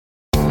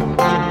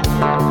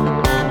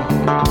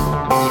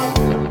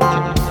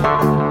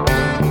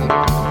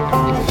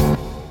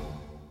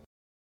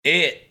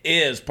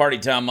is party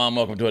time, Mom.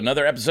 Welcome to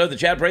another episode of the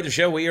Chad Prather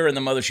Show. We are in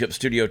the Mothership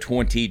Studio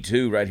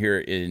 22 right here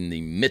in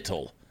the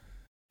middle,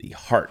 the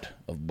heart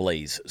of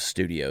Blaze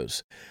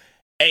Studios.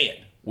 And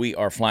we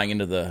are flying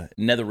into the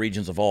nether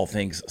regions of all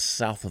things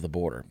south of the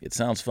border. It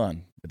sounds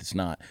fun, but it's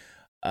not.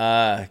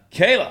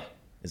 Kayla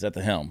is at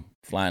the helm,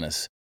 flying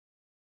us,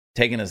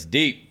 taking us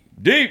deep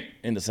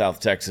into South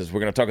Texas.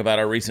 We're going to talk about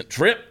our recent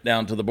trip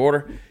down to the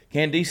border.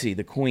 Candice,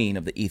 the queen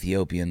of the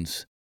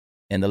Ethiopians,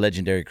 and the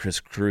legendary Chris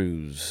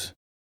Cruz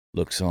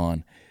looks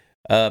on.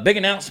 Big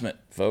announcement,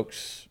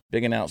 folks.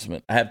 Big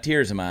announcement. I have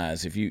tears in my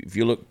eyes. If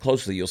you look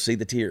closely, you'll see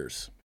the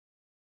tears.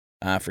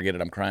 I forget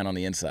it. I'm crying on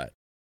the inside.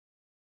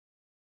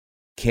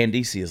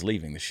 Candice is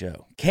leaving the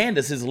show.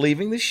 Candace is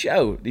leaving the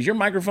show. Does your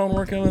microphone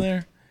work over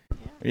there?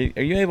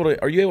 Are you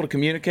able to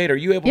communicate? Are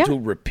you able to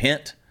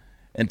repent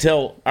and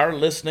tell our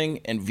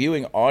listening and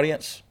viewing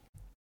audience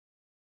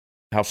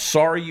how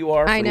sorry you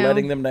are for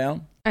letting them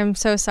down? I'm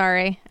so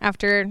sorry.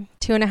 After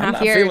 2.5 years. I'm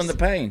not feeling the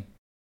pain.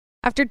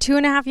 After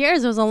 2.5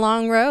 years, it was a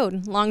long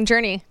road, long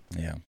journey.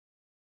 Yeah.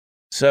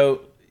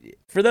 So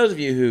for those of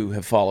you who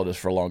have followed us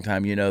for a long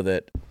time, you know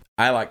that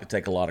I like to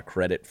take a lot of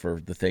credit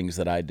for the things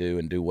that I do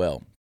and do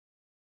well.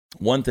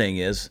 One thing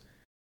is,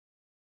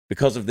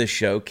 because of this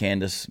show,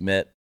 Candace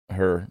met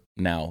her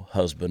now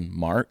husband,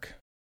 Mark,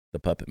 the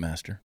puppet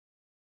master.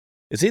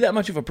 Is he that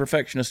much of a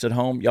perfectionist at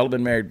home? Y'all have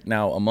been married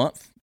now a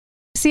month?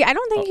 See, I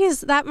don't think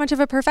he's that much of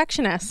a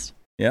perfectionist.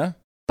 Yeah?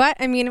 But,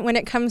 I mean, when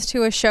it comes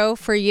to a show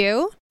for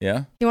you,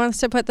 yeah, he wants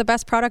to put the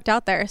best product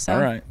out there. So.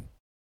 All right.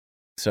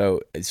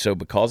 So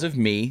because of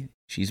me,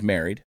 she's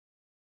married.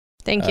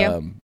 Thank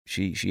you.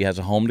 She has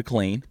a home to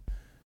clean.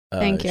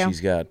 Thank you.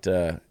 She's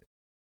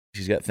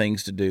got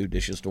things to do,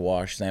 dishes to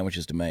wash,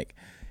 sandwiches to make.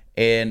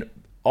 And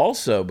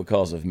also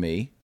because of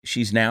me,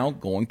 she's now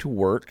going to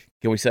work,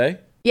 can we say?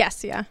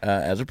 Yes, yeah.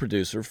 As a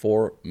producer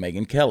for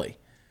Megyn Kelly.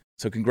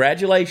 So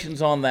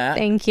congratulations on that.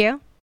 Thank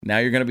you. Now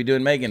you're going to be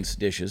doing Megan's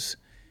dishes.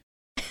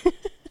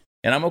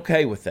 And I'm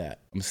okay with that.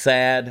 I'm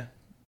sad.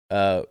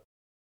 But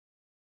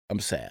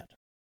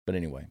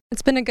anyway.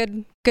 It's been a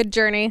good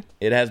journey.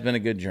 It has been a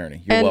good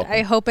journey. You're welcome.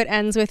 I hope it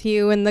ends with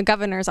you in the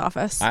governor's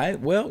office.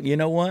 Well, you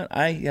know what?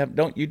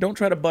 Don't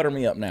try to butter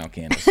me up now,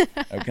 Candace.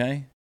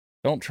 Okay?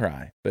 Don't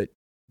try. But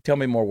tell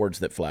me more words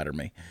that flatter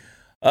me.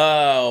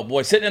 Oh,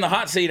 boy. Sitting in the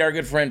hot seat, our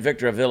good friend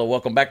Victor Avila.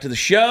 Welcome back to the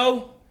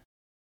show.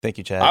 Thank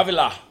you, Chad.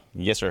 Avila.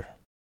 Yes, sir.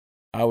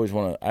 I always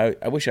want to,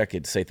 I wish I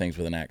could say things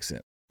with an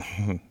accent.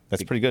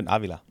 That's pretty good.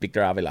 Avila.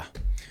 Victor Avila.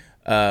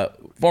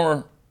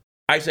 Former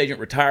ICE agent,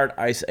 retired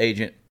ICE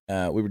agent.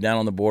 We were down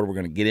on the border. We're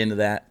going to get into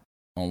that,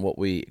 on what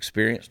we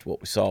experienced, what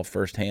we saw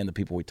firsthand, the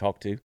people we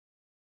talked to.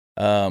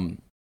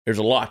 There's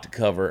a lot to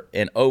cover.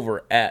 And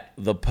over at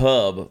the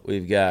pub,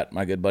 we've got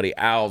my good buddy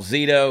Al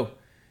Zito.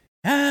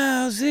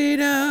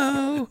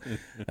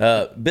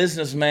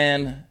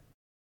 Businessman,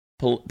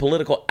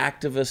 political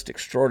activist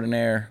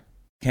extraordinaire,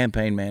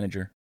 campaign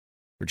manager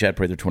for Chad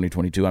Prather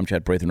 2022. I'm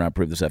Chad Prather, and I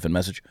approve this effing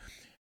message.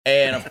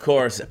 And, of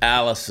course,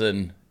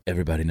 Allison.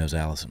 Everybody knows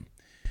Allison.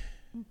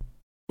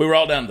 We were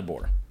all down at the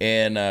border.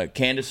 And,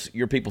 Candace,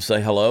 your people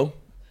say hello.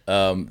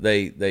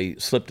 They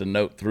slipped a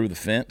note through the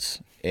fence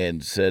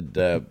and said,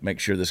 make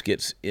sure this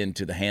gets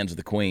into the hands of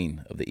the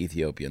queen of the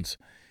Ethiopians.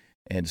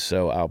 And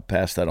so I'll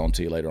pass that on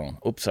to you later on.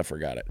 Oops, I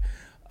forgot it.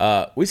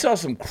 We saw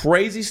some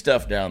crazy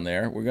stuff down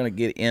there. We're going to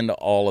get into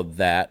all of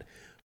that.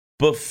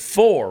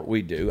 Before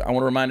we do, I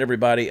want to remind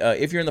everybody,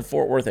 if you're in the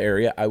Fort Worth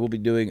area, I will be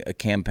doing a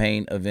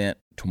campaign event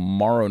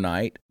tomorrow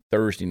night,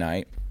 Thursday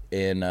night,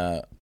 in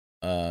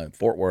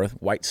Fort Worth,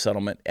 White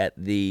Settlement at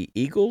the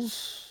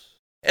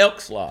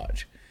Elks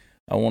Lodge.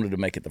 I wanted to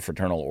make it the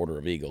Fraternal Order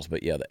of Eagles,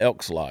 but yeah, the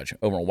Elks Lodge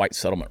over on White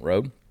Settlement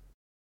Road.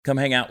 Come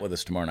hang out with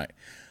us tomorrow night.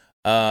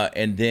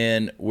 And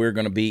then we're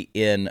going to be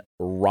in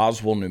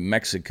Roswell, New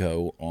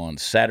Mexico on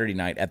Saturday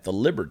night at the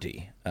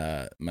Liberty.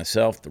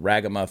 Myself, the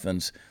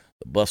Ragamuffins,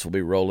 the bus will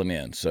be rolling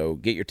in. So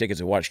get your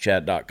tickets at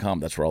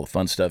watchchad.com. That's where all the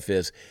fun stuff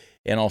is.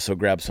 And also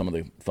grab some of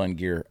the fun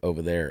gear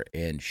over there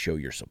and show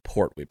your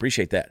support. We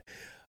appreciate that.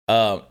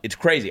 It's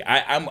crazy.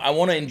 I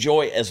want to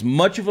enjoy as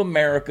much of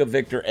America,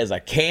 Victor, as I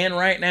can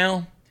right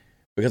now,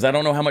 because I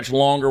don't know how much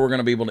longer we're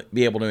going to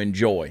be able to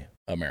enjoy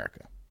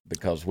America,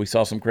 because we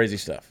saw some crazy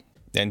stuff.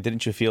 And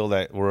didn't you feel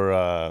that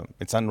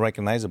it's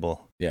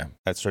unrecognizable? Yeah.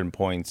 At certain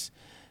points,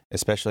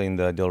 especially in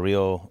the Del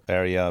Rio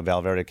area,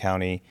 Valverde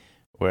County,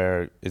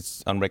 where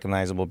it's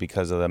unrecognizable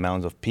because of the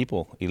amount of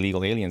people,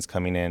 illegal aliens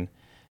coming in,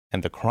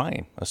 and the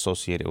crime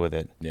associated with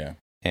it. Yeah.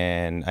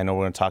 And I know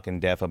we're going to talk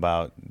in depth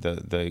about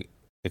the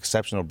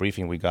exceptional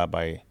briefing we got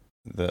by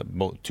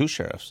both two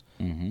sheriffs,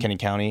 Kenny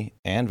County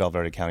and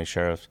Valverde County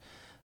sheriffs,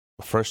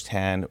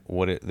 firsthand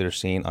what they're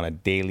seeing on a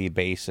daily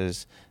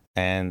basis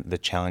and the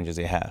challenges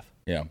they have.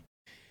 Yeah.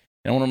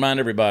 And I want to remind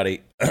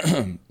everybody,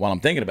 while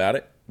I'm thinking about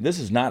it, this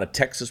is not a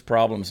Texas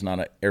problem. It's not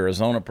an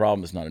Arizona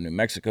problem. It's not a New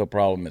Mexico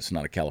problem. It's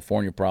not a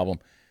California problem.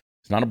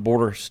 It's not a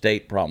border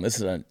state problem.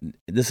 This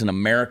is an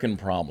American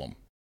problem,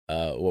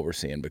 what we're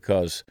seeing,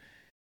 because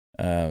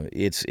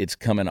it's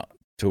coming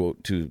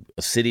to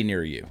a city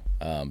near you.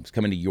 It's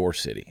coming to your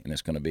city, and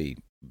it's going to be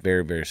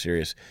very, very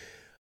serious.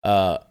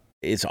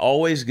 It's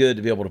always good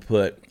to be able to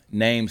put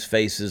names,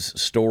 faces,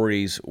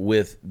 stories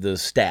with the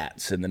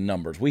stats and the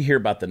numbers. We hear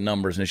about the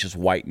numbers, and it's just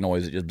white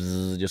noise. It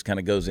just kind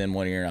of goes in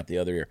one ear and out the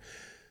other ear.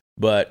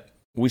 But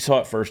we saw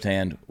it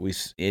firsthand.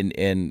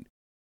 And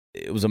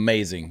it was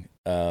amazing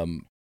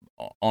on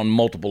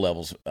multiple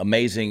levels.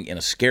 Amazing in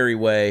a scary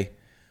way,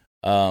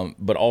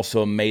 but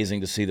also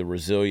amazing to see the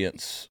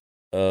resilient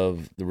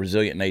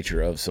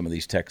nature of some of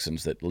these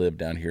Texans that live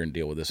down here and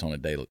deal with this on a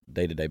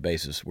day-to-day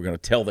basis. We're going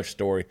to tell their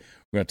story.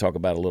 We're going to talk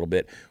about it a little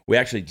bit. We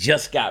actually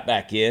just got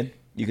back in.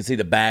 You can see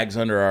the bags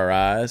under our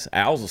eyes.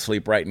 Al's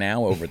asleep right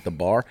now over at the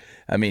bar.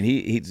 I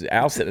mean,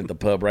 Al's sitting at the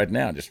pub right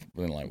now just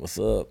being like, what's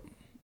up?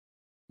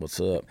 What's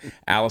up?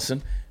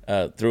 Allison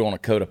threw on a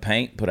coat of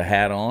paint, put a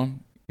hat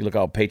on. You look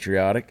all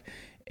patriotic.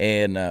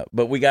 And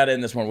but we got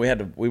in this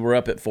morning. We were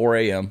up at 4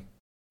 a.m.,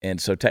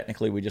 and so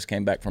technically we just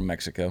came back from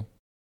Mexico.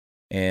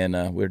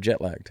 And we're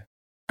jet lagged.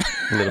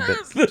 A little bit.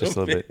 Just a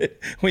little bit.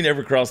 We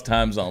never cross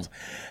time zones.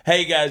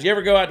 Hey, guys, you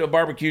ever go out to a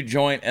barbecue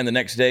joint and the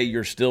next day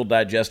you're still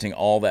digesting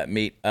all that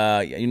meat?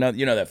 You know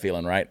that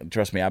feeling, right?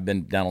 Trust me, I've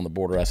been down on the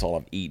border. That's all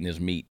I've eaten is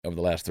meat over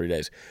the last 3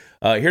 days.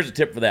 Here's a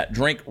tip for that.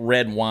 Drink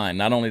red wine.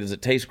 Not only does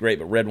it taste great,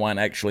 but red wine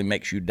actually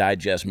makes you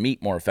digest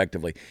meat more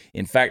effectively.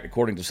 In fact,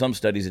 according to some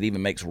studies, it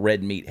even makes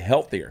red meat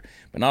healthier.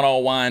 But not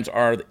all wines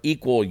are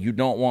equal. You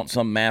don't want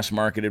some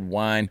mass-marketed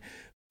wine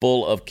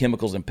full of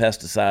chemicals and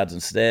pesticides.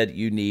 Instead,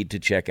 you need to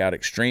check out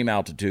Extreme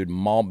Altitude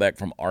Malbec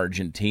from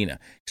Argentina.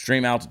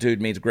 Extreme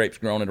Altitude means grapes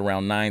grown at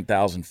around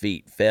 9,000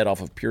 feet, fed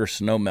off of pure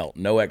snowmelt,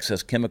 no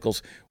excess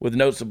chemicals, with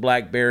notes of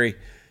blackberry,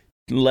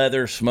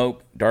 leather,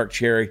 smoke, dark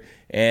cherry.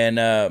 And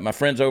my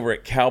friends over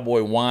at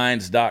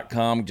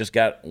cowboywines.com just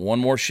got one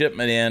more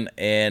shipment in,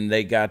 and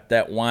they got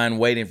that wine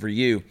waiting for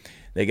you.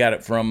 They got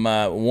it from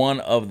one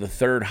of the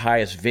third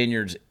highest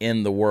vineyards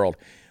in the world.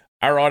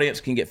 Our audience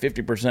can get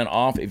 50%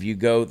 off if you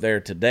go there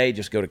today.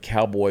 Just go to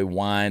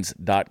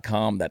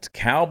cowboywines.com. That's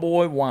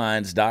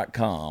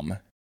cowboywines.com.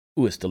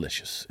 Ooh, it's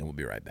delicious. And we'll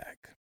be right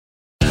back.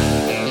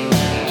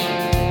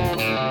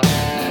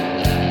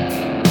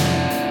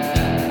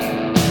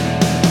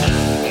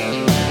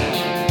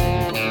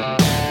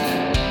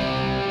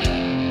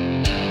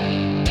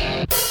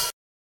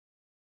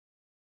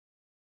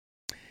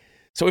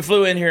 So we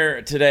flew in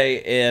here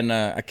today, and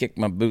I kicked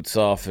my boots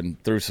off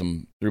and threw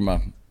my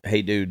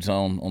Hey Dudes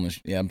on the.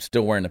 Yeah, I'm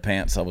still wearing the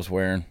pants I was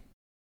wearing.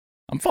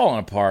 I'm falling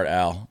apart,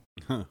 Al.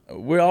 Huh.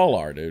 We all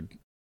are, dude.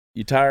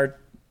 You tired?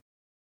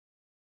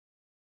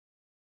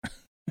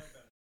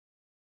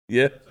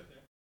 Yeah.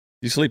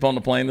 You sleep on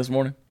the plane this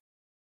morning?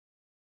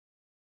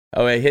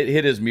 Oh, hey,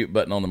 hit his mute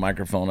button on the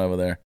microphone over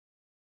there.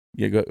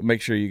 Yeah, go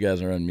make sure you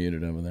guys are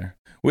unmuted over there.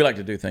 We like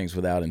to do things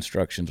without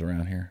instructions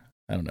around here.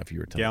 I don't know if you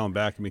were told. Gal in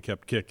back of me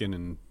kept kicking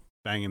and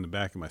banging the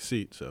back of my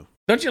seat. So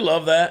don't you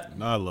love that?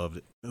 No, I loved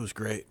it. It was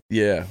great.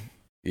 Yeah.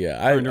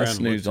 I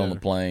snoozed on the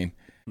plane,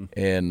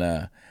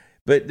 and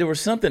but there was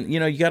something.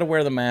 You got to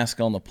wear the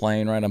mask on the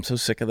plane, right? I'm so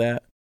sick of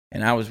that.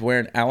 And I was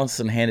wearing.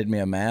 Allison handed me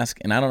a mask,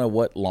 and I don't know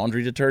what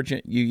laundry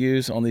detergent you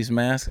use on these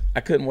masks.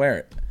 I couldn't wear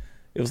it.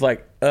 It was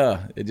like,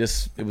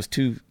 it was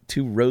too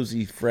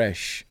rosy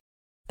fresh.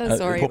 Oh,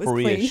 sorry, it was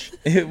clean.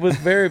 It was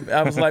very.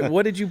 I was like,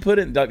 "What did you put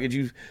in? Did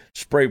you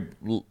spray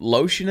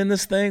lotion in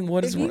this thing?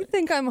 What is?" If you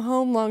think I'm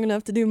home long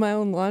enough to do my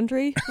own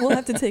laundry, we'll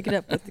have to take it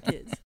up with the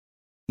kids.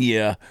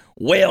 Yeah.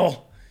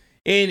 Well,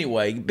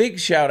 anyway, big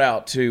shout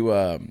out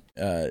to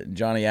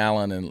Johnny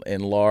Allen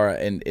and Laura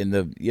and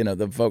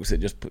the folks that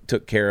just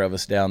took care of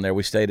us down there.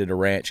 We stayed at a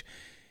ranch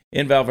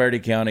in Valverde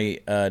County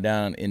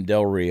down in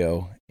Del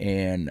Rio,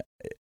 and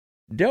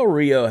Del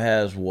Rio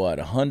has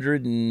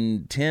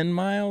 110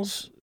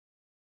 miles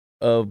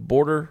of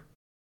border.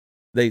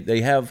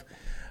 They have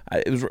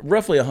it was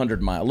roughly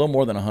 100 miles, a little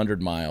more than 100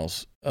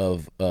 miles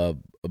of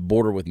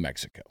border with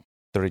Mexico.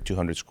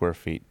 3,200 square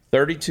feet.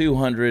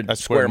 3,200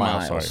 square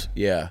miles. Sorry.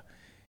 Yeah.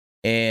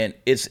 And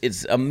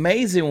it's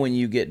amazing when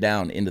you get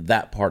down into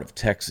that part of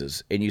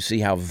Texas and you see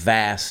how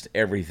vast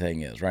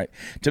everything is, right?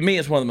 To me,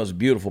 it's one of the most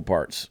beautiful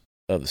parts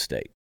of the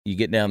state. You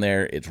get down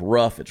there, it's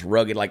rough, it's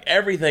rugged, like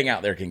everything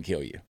out there can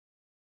kill you.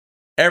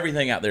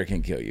 Everything out there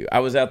can kill you. I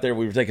was out there,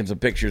 we were taking some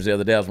pictures the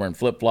other day. I was wearing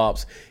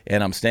flip-flops,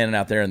 and I'm standing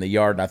out there in the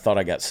yard, and I thought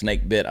I got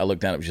snake bit. I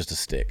looked down, it was just a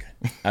stick.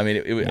 I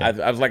mean, yeah.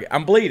 I was like,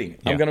 I'm bleeding.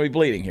 Yeah. I'm going to be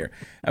bleeding here.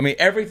 I mean,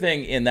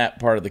 everything in that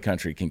part of the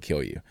country can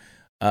kill you.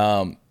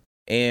 And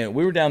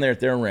we were down there at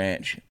their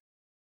ranch.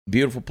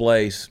 Beautiful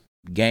place,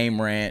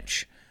 game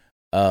ranch,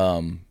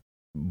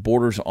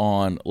 borders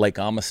on Lake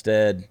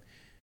Amistad.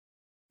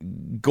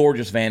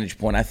 Gorgeous vantage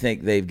point. I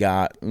think they've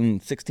got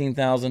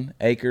 16,000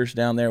 acres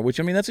down there, which,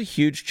 I mean, that's a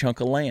huge chunk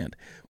of land,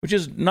 which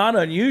is not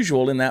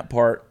unusual in that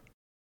part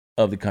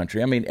of the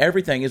country. I mean,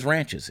 everything is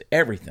ranches,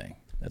 everything.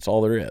 That's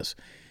all there is.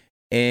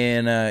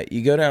 And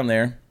you go down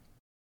there,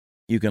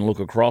 you can look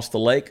across the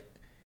lake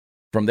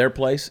from their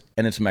place,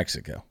 and it's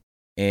Mexico.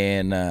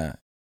 And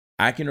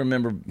I can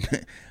remember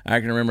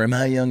in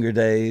my younger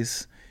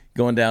days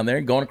going down there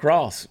and going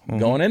across,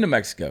 going into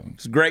Mexico.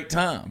 It's a great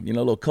time, a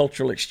little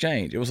cultural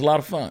exchange. It was a lot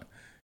of fun.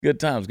 Good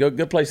times.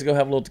 Good place to go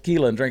have a little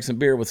tequila and drink some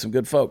beer with some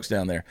good folks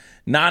down there.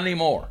 Not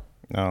anymore.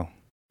 No.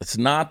 It's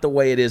not the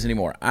way it is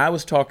anymore. I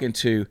was talking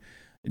to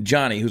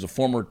Johnny, who's a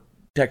former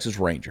Texas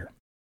Ranger,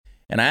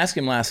 and I asked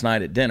him last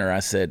night at dinner, I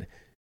said,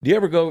 do you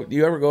ever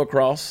go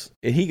across?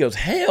 And he goes,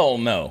 hell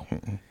no.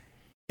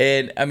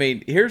 And, I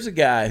mean, here's a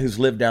guy who's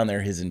lived down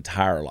there his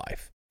entire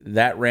life.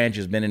 That ranch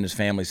has been in his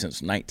family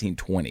since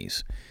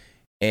 1920s.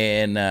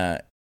 And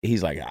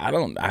he's like,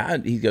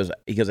 he goes,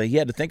 he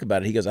had to think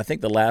about it. He goes, I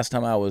think the last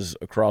time I was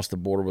across the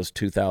border was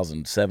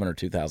 2007 or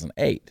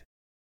 2008.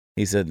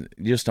 He said,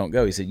 you just don't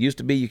go. He said, used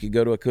to be you could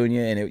go to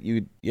Acuna and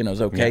it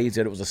was okay. Yeah. He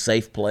said it was a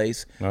safe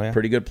place,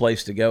 pretty good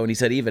place to go. And he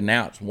said even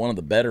now it's one of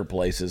the better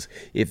places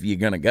if you're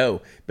going to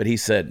go. But he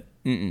said,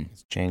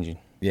 it's changing.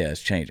 Yeah,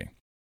 it's changing.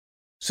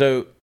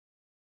 So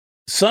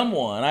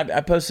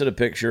I posted a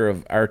picture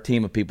of our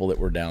team of people that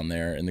were down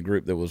there and the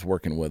group that was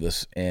working with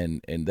us,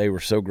 and they were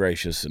so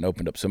gracious and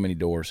opened up so many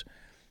doors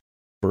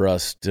for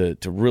us to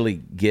really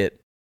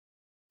get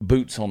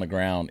boots on the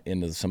ground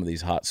into some of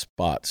these hot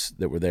spots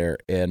that were there.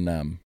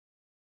 And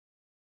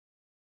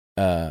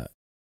I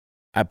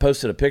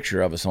posted a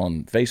picture of us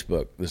on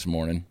Facebook this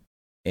morning,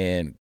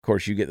 and of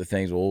course you get the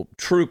things, well,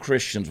 true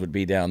Christians would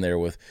be down there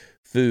with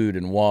food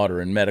and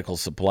water and medical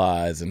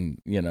supplies and,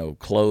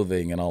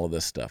 clothing and all of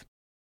this stuff.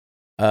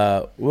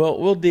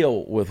 We'll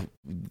deal with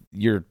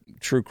your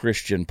true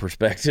Christian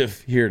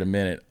perspective here in a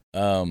minute.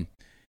 I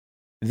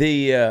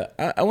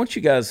want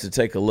you guys to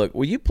take a look.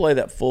 Will you play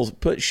that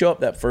show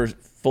up that first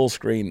full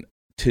screen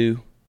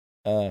 2?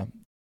 So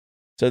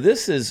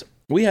this is,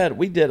 we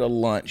did a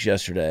lunch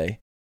yesterday.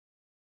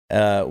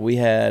 We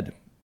had,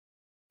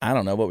 I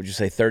don't know, what would you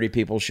say, 30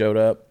 people showed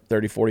up,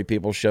 30, 40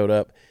 people showed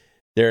up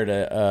there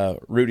at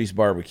Rudy's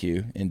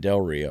Barbecue in Del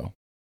Rio,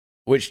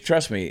 which,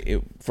 trust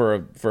me,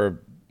 for a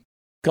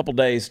couple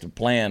days to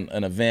plan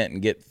an event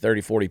and get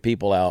 30, 40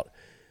 people out,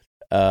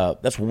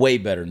 that's way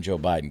better than Joe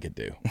Biden could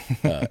do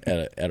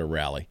at a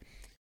rally.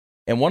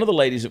 And one of the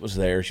ladies that was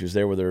there, she was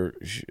there with her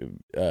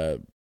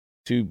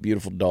 2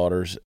 beautiful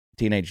daughters,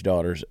 teenage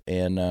daughters,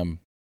 and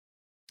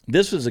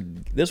this was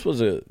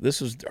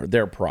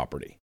their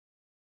property.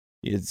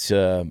 It's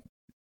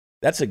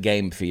that's a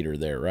game feeder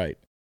there, right?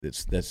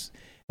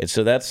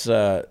 So that's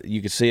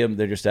you can see them.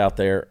 They're just out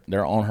there.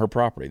 They're on her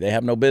property. They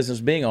have no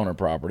business being on her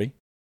property.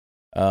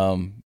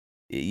 So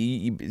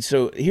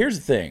here's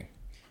the thing.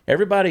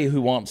 Everybody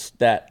who wants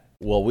that,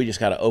 well, we just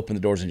got to open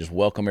the doors and just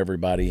welcome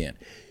everybody in.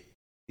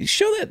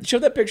 Show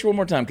that picture one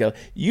more time, Kelly.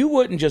 You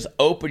wouldn't just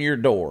open your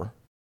door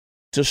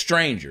to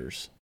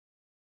strangers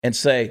and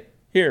say,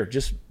 here,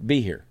 just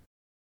be here.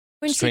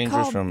 When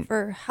Strangers she called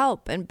for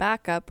help and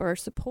backup or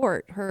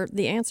support,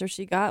 the answer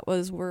she got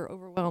was, we're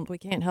overwhelmed. We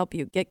can't help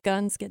you. Get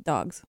guns, get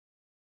dogs.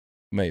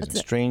 Amazing.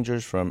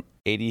 Strangers from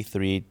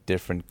 83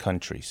 different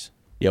countries.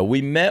 Yeah,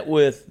 we met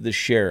with the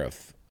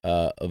sheriff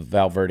of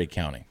Valverde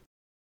County,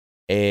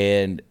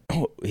 and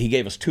he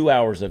gave us 2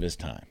 hours of his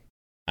time.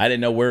 I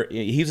didn't know where.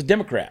 He's a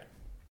Democrat.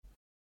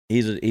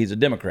 He's a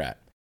Democrat.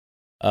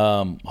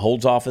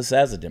 Holds office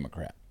as a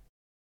Democrat,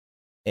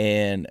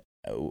 and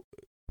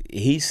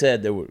he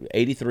said there were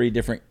 83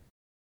 different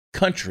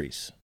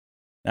countries.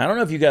 Now, I don't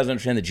know if you guys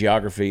understand the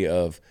geography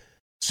of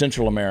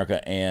Central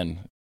America and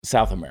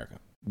South America,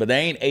 but there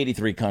ain't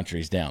 83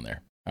 countries down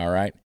there. All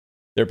right.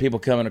 There are people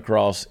coming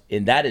across,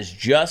 and that is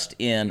just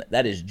in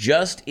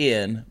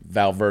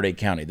Valverde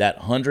County, that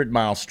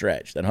 100-mile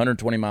stretch, that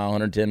 120-mile,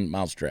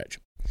 110-mile stretch.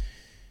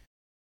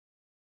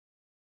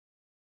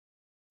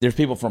 There's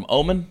people from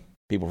Oman,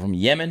 people from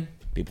Yemen,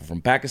 people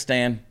from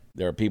Pakistan.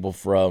 There are people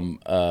from,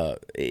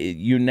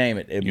 you name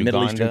it,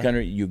 Middle Eastern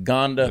country,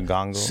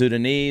 Uganda,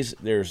 Sudanese.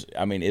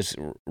 It's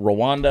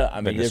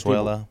Rwanda. There's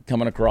people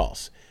coming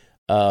across.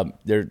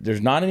 There's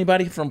not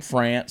anybody from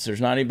France. There's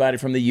not anybody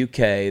from the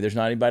UK. There's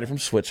not anybody from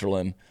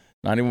Switzerland.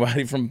 Not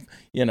anybody from,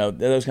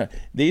 those kind of,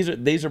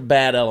 these are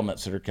bad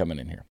elements that are coming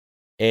in here.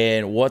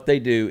 And what they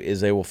do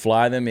is they will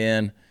fly them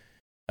in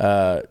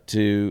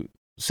to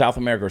South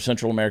America or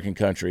Central American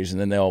countries, and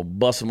then they'll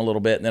bust them a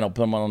little bit, and then they'll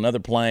put them on another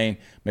plane.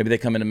 Maybe they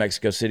come into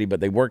Mexico City, but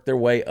they work their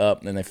way up,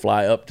 and then they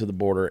fly up to the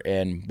border,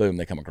 and boom,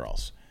 they come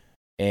across.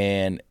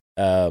 And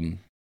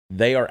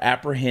they are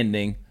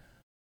apprehending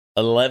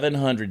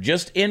 1,100,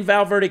 just in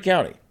Valverde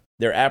County,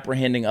 they're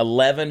apprehending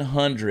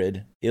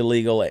 1,100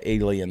 illegal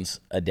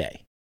aliens a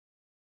day.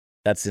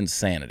 That's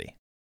insanity.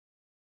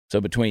 So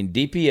between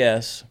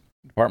DPS,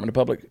 Department of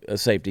Public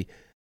Safety,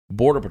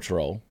 Border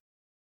Patrol,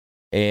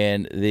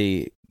 and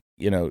the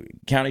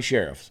county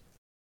sheriffs,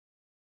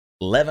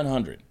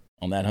 1,100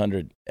 on that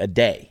 100 a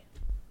day.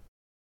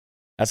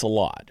 That's a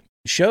lot.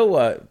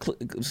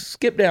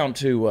 Skip down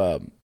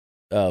to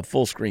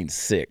full screen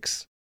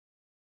 6.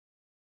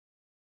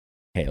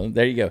 Okay,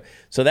 there you go.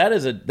 So that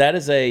is a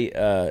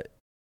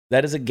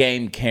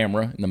game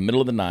camera in the middle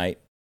of the night.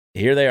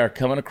 Here they are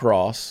coming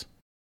across.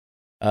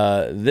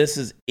 This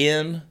is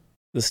in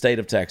the state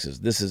of Texas.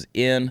 This is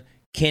in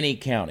Kinney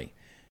County.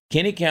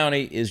 Kenny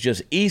County is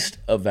just east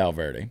of Val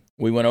Verde.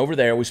 We went over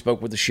there. We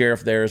spoke with the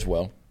sheriff there as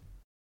well.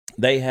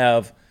 They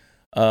have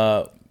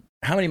how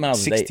many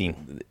miles?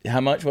 16.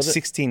 How much was it?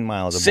 16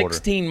 miles of border.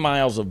 16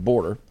 miles of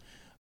border.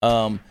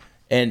 And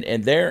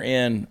they're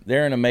in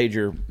a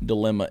major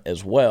dilemma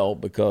as well,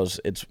 because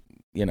it's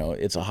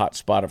a hot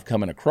spot of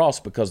coming across,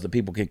 because the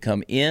people can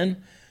come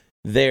in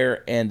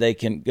there and they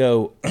can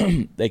go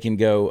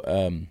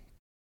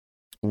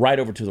right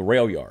over to the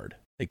rail yard.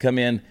 They come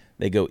in,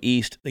 they go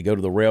east, they go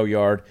to the rail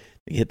yard,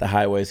 they hit the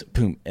highways,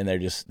 boom, and they're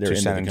to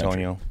San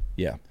Antonio.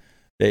 Yeah,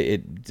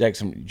 it takes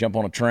them, jump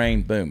on a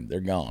train, boom, they're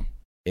gone,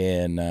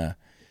 and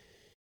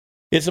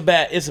it's a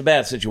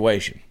bad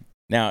situation.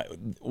 Now,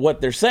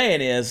 what they're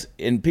saying is,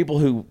 and people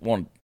who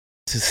want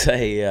to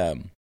say,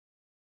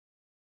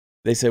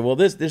 they say, well,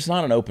 this is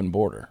not an open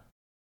border.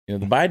 The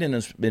Biden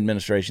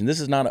administration, this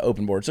is not an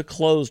open border; it's a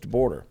closed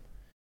border.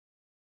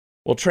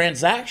 Well,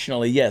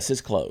 transactionally, yes,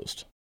 it's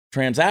closed.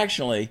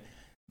 Transactionally,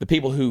 the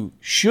people who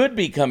should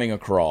be coming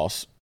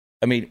across,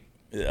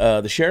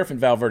 the sheriff in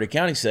Val Verde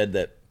County said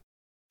that,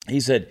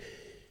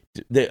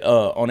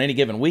 on any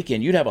given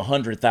weekend, you'd have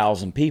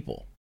 100,000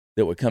 people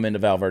that would come into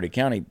Val Verde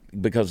County,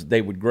 because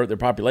they would grow, their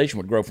population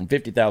would grow from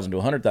 50,000 to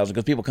 100,000,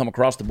 because people come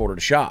across the border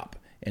to shop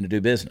and to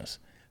do business.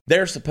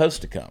 They're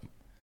supposed to come.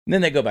 And then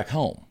they go back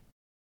home.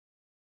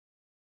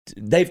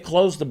 They've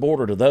closed the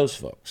border to those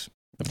folks.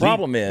 The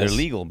problem is, they're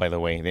legal, by the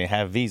way. They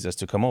have visas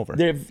to come over.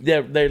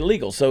 They're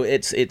legal, so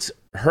it's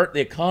hurt the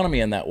economy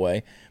in that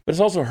way, but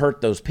it's also hurt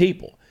those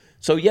people.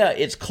 So yeah,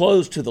 it's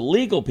closed to the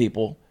legal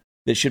people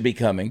that should be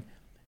coming,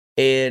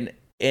 but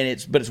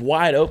it's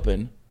wide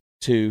open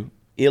to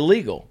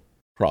illegal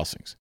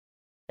crossings.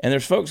 And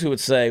there's folks who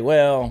would say,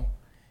 well,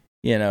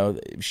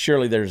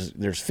 surely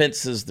there's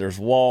fences, there's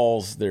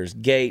walls, there's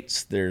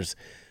gates, there's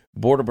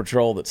Border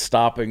Patrol that's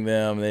stopping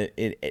them.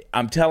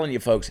 I'm telling you,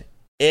 folks,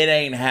 it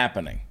ain't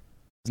happening.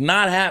 It's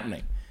not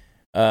happening.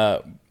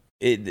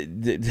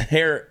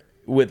 They're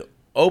with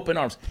open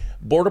arms.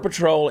 Border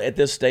Patrol at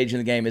this stage in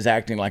the game is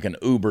acting like an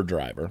Uber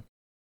driver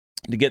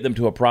to get them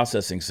to a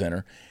processing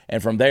center,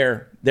 and from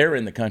there, they're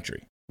in the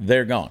country.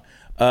 They're gone.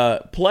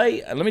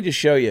 Let me just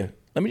show you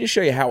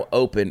how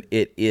open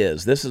it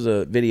is. This is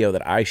a video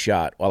that I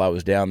shot while I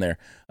was down there.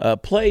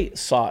 Play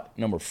SOT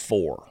number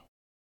 4,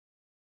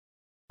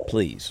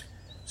 please.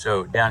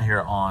 So down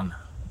here on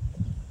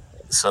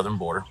the southern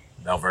border,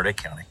 Val Verde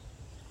County,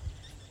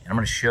 and I'm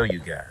going to show you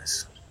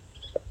guys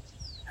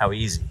how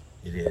easy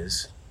it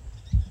is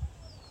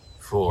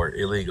for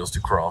illegals to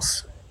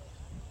cross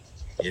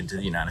into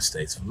the United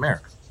States of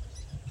America.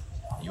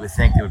 You would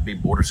think there would be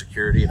border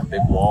security and a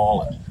big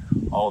wall and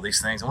all of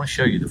these things. I want to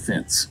show you the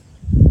fence.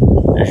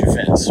 There's your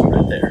fence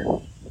right there.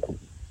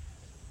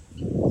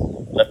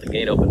 Left the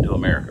gate open to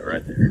America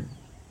right there.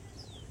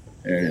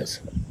 There it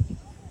is.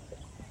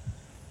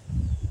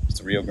 It's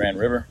the Rio Grande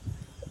River.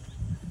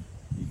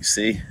 You can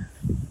see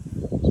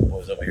those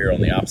boys over here on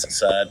the opposite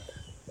side.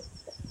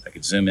 If I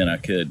could zoom in, I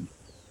could.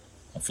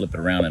 I'll flip it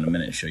around in a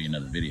minute and show you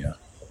another video.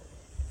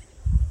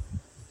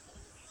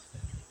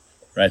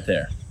 Right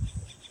there.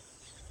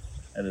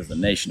 That is the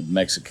nation of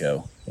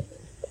Mexico.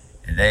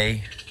 And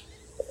they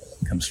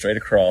come straight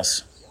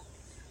across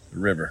the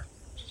river,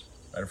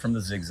 right from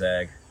the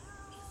zigzag,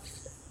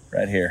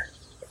 right here.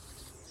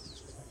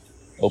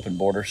 Open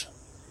borders.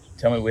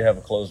 Tell me we have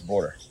a closed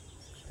border.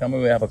 Tell me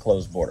we have a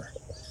closed border.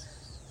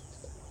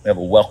 We have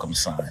a welcome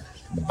sign.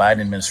 The Biden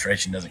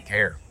administration doesn't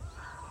care.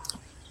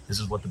 This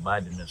is what the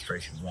Biden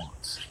administration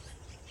wants.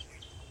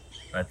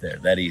 Right there,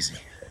 that easy.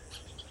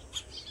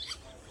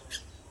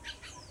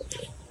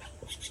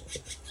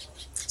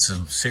 It's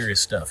some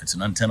serious stuff. It's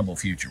an untenable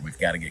future. We've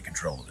got to get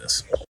control of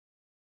this.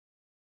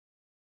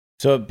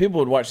 So people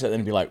would watch that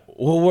and be like,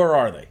 well, where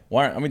are they?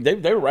 Why? I mean, they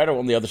were right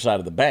on the other side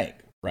of the bank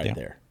right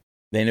there.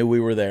 They knew we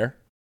were there.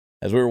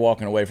 As we were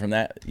walking away from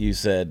that, you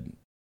said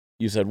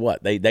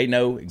what? They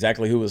know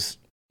exactly who was.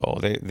 Oh,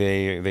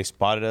 they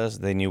spotted us.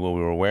 They knew what we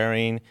were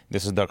wearing.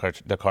 This is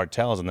the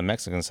cartels on the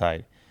Mexican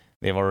side.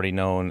 They've already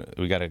known.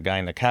 We got a guy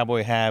in a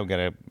cowboy hat. We got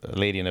a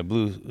lady in a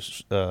blue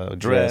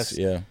dress.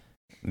 Yeah.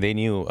 They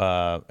knew,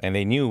 and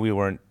they knew we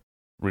weren't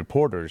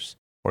reporters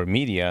or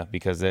media,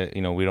 because we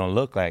don't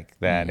look like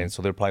that, and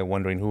so they're probably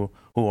wondering who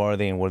are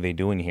they and what are they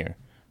doing here.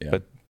 Yeah.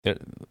 But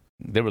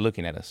they were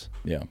looking at us.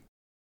 Yeah.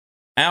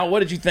 Al, what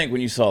did you think when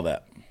you saw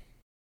that?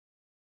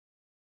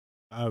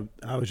 I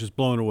was just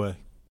blown away.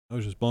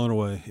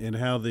 And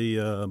how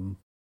the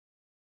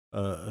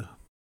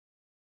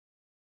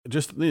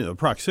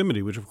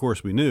proximity, which of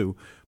course we knew,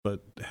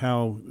 but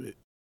how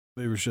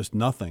there was just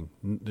nothing,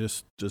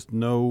 just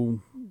no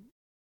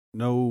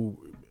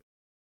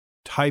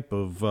type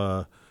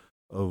of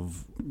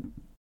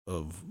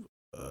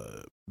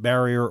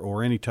barrier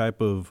or any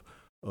type of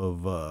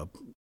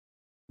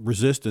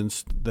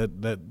resistance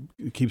that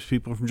keeps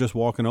people from just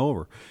walking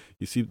over.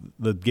 You see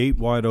the gate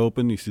wide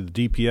open. You see the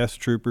DPS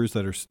troopers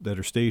that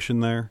are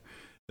stationed there,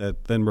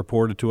 that then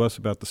reported to us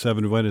about the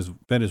 7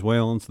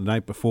 Venezuelans the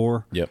night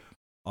before. Yep.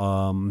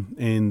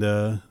 And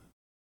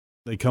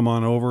they come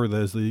on over,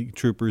 as the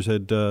troopers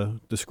had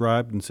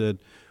described, and said,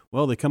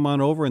 Well, they come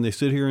on over and they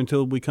sit here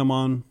until we come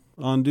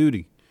on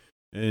duty.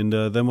 And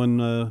then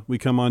when we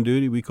come on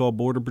duty, we call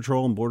Border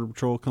Patrol, and Border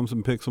Patrol comes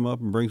and picks them up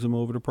and brings them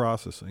over to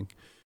processing.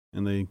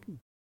 And they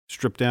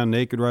strip down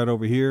naked right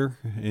over here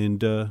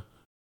and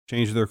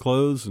change their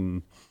clothes.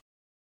 And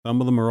some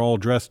of them are all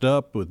dressed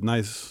up with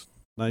nice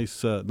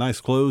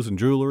clothes and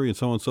jewelry and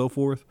so on and so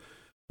forth.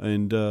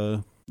 And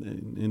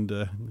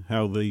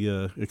how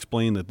they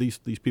explain that these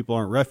people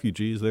aren't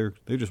refugees. They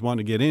just want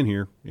to get in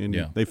here,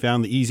 and they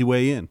found the easy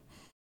way in.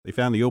 They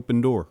found the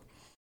open door.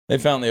 They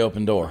found the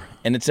open door,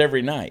 and it's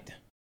every night.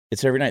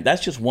 It's every night.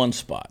 That's just one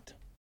spot.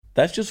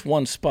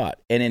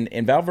 And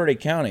in Val Verde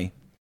County,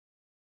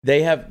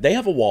 they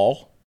have a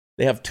wall.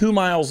 They have 2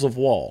 miles of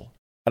wall.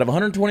 Out of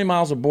 120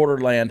 miles of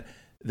borderland,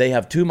 they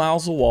have 2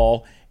 miles of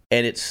wall,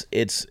 and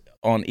it's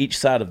on each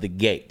side of the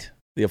gate,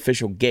 the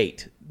official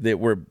gate that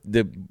where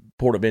the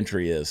port of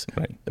entry is,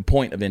 right. The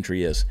point of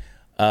entry is.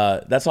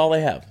 That's all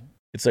they have.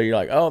 And so you're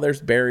like, oh,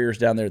 there's barriers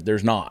down there.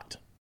 There's not.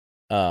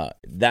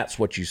 That's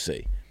what you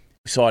see.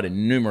 We saw it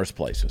in numerous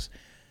places.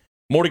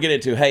 More to get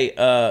into. Hey,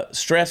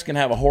 stress can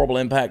have a horrible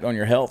impact on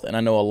your health, and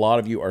I know a lot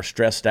of you are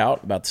stressed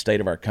out about the state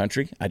of our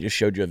country. I just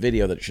showed you a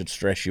video that should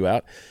stress you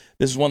out.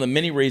 This is one of the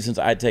many reasons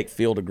I take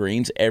Field of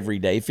Greens every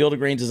day. Field of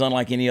Greens is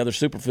unlike any other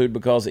superfood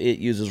because it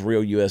uses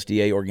real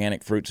USDA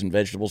organic fruits and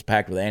vegetables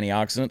packed with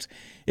antioxidants.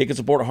 It can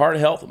support heart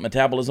health,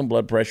 metabolism,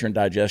 blood pressure, and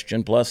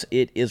digestion. Plus,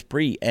 it is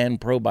pre- and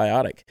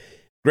probiotic.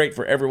 Great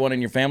for everyone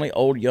in your family,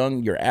 old,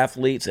 young, your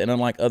athletes, and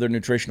unlike other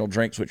nutritional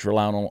drinks which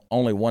rely on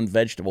only one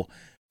vegetable,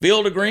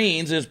 Field of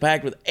Greens is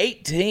packed with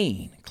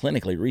 18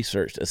 clinically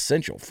researched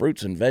essential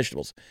fruits and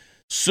vegetables.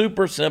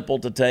 Super simple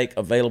to take,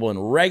 available in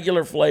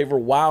regular flavor,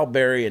 wild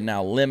berry, and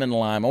now lemon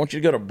lime. I want you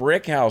to go to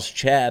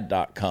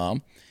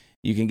brickhousechad.com.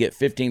 You can get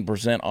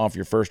 15% off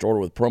your first order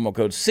with promo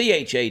code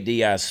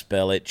CHAD, I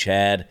spell it,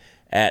 Chad,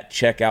 at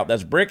checkout.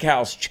 That's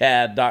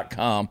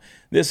brickhousechad.com.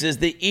 This is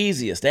the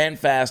easiest and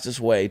fastest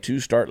way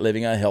to start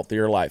living a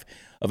healthier life.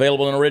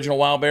 Available in original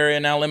wild berry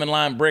and now lemon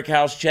lime,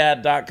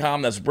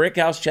 brickhousechad.com. That's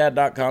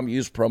brickhousechad.com.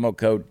 Use promo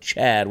code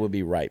CHAD. We'll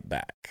be right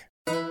back.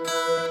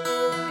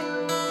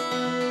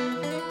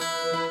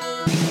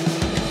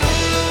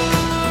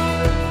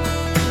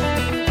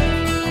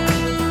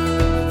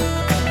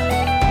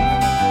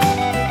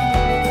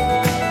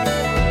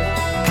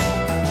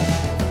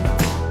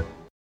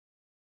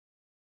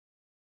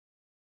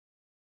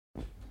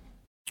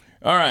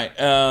 All right.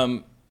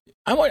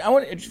 I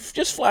want to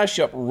just flash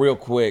up real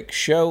quick.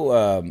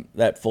 Show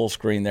that full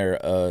screen there,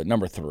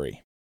 number 3.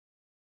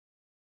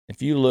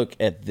 If you look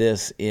at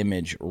this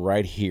image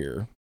right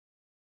here,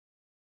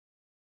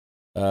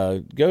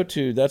 go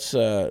to that's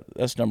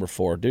number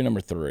 4. Do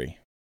number 3.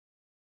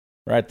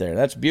 Right there.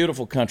 That's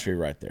beautiful country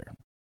right there.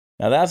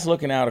 Now that's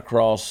looking out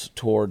across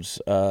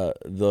towards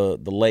the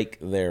lake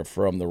there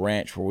from the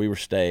ranch where we were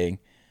staying.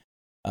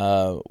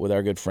 With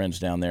our good friends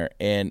down there,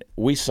 and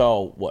we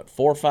saw 4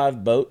 or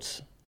 5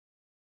 boats.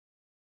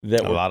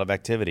 A lot of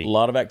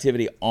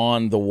activity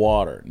on the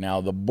water.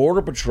 Now the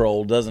Border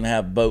Patrol doesn't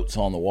have boats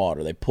on the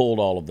water. They pulled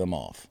all of them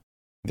off.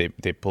 They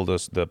pulled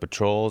us, the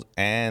patrols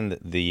and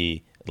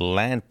the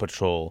land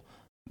patrol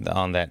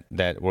on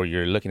that where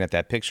you're looking at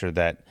that picture.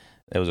 That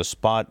there was a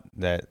spot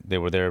that they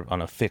were there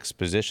on a fixed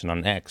position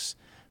on X,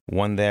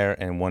 one there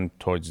and one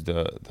towards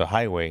the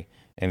highway,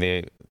 and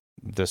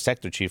the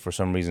sector chief for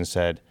some reason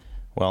said,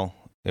 well,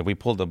 if we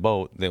pull the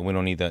boat, then we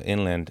don't need the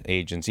inland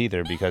agents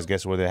either, because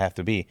guess where they have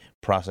to be?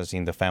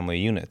 Processing the family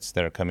units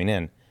that are coming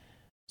in.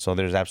 So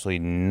there's absolutely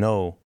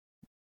no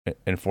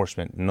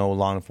enforcement, no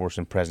law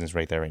enforcement presence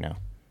right there right now.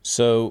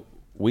 So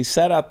we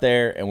sat out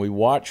there and we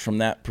watched from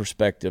that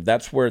perspective.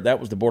 That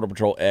was the Border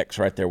Patrol X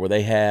right there, where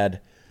they had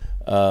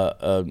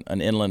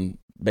an inland,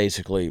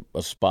 basically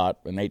a spot,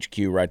 an HQ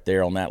right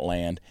there on that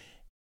land.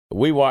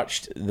 We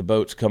watched the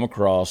boats come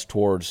across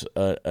towards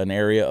an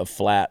area of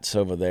flats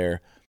over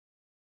there.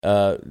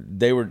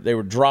 They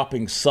were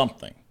dropping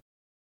something.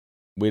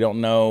 We don't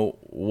know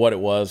what it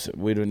was.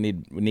 We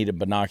needed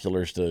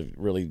binoculars to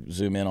really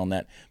zoom in on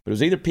that. But it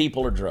was either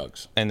people or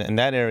drugs. And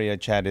that area,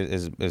 Chad,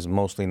 is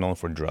mostly known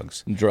for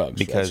drugs.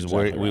 Because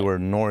we were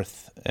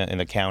north in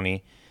the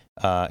county.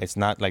 It's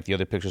not like the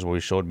other pictures where we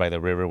showed by the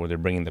river where they're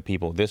bringing the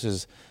people. This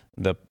is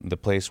the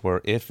place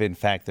where, if in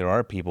fact there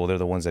are people, they're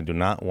the ones that do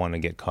not want to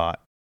get caught.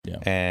 Yeah.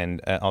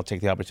 And I'll take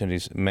the opportunity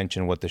to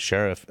mention what the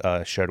sheriff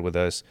shared with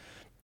us,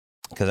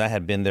 because I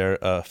had been there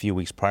a few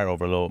weeks prior,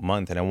 over a little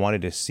month, and I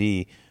wanted to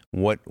see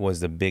what was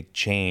the big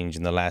change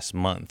in the last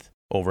month,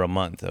 over a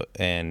month,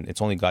 and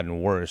it's only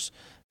gotten worse.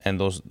 And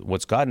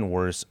what's gotten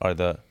worse are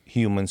the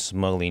human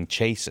smuggling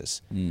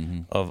chases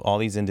of all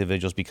these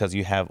individuals, because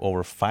you have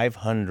over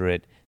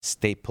 500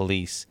 state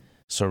police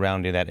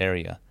surrounding that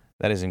area.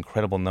 That is an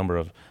incredible number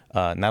of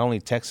not only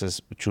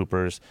Texas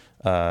troopers,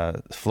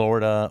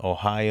 Florida,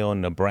 Ohio,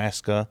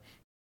 Nebraska.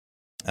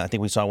 I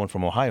think we saw one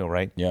from Ohio,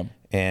 right? Yeah.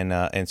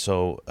 And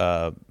so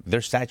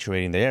they're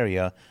saturating the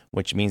area,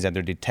 which means that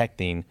they're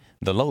detecting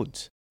the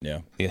loads.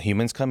 Yeah. The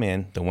humans come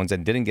in, the ones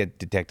that didn't get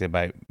detected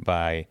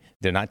by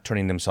they're not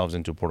turning themselves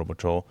into Border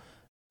Patrol,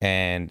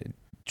 and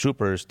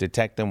troopers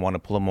detect them, want to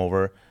pull them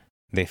over.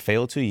 They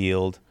fail to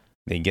yield.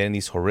 They get in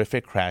these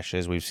horrific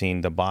crashes. We've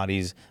seen the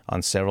bodies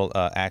on several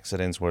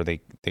accidents where they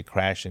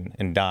crash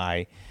and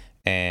die,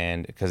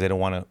 and because they don't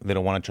want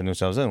to turn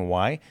themselves in.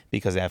 Why?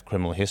 Because they have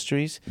criminal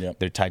histories. Yep.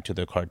 They're tied to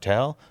the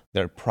cartel.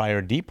 They're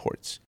prior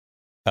deports.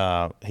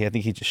 I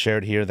think he just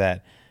shared here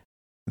that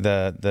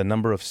the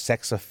number of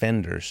sex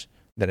offenders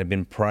that have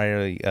been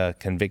priorly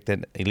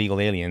convicted illegal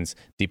aliens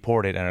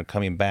deported and are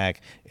coming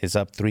back is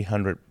up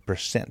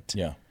 300%.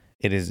 Yeah.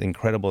 It is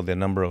incredible the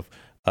number of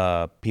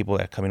people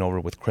that are coming over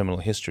with criminal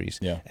histories.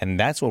 Yeah. And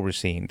that's what we're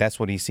seeing. That's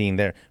what he's seeing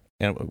there.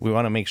 And we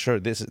want to make sure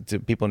to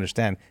people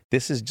understand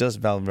this is just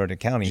Valverde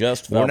County.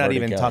 We're not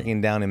even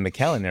talking down in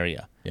McAllen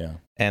area. Yeah.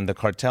 And the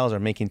cartels are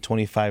making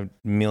 $25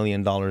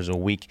 million a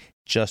week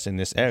just in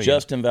this area.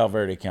 Just in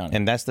Valverde County.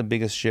 And that's the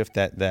biggest shift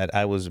that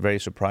I was very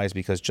surprised,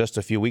 because just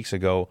a few weeks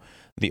ago,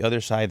 the other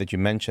side that you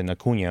mentioned,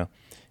 Acuña,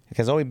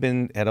 had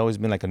always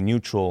been like a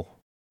neutral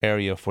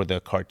area for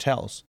the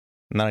cartels.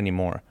 Not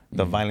anymore.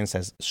 The violence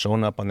has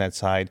shown up on that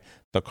side.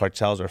 The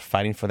cartels are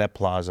fighting for that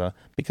plaza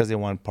because they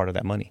want part of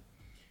that money.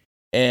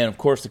 And, of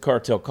course, the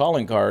cartel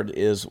calling card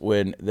is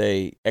when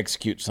they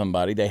execute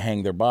somebody, they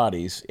hang their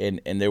bodies. And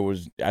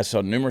I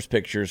saw numerous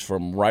pictures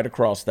from right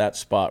across that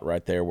spot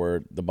right there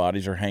where the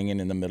bodies are hanging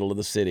in the middle of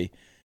the city.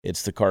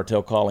 It's the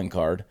cartel calling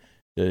card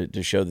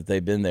to show that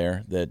they've been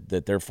there,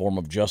 that their form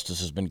of justice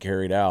has been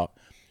carried out.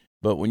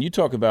 But when you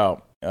talk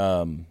about,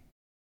 to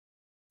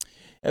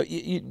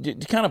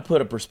kind of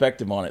put a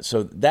perspective on it,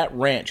 so that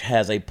ranch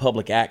has a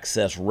public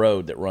access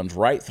road that runs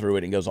right through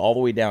it and goes all the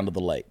way down to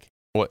the lake,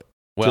 to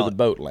the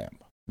boat ramp.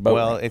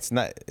 It's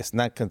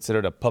not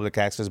considered a public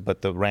access,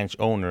 but the ranch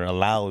owner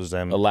allows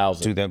them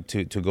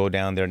to go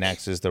down there and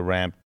access the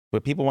ramp.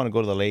 But people want to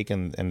go to the lake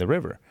and the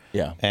river.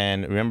 Yeah.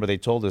 And remember, they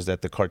told us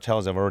that the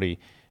cartels have already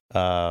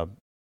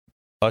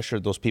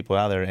ushered those people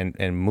out there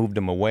and moved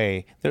them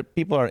away.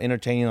 People are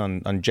entertaining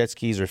on jet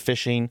skis or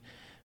fishing,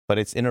 but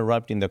it's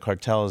interrupting the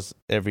cartels'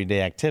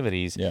 everyday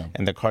activities. Yeah.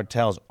 And the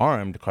cartels,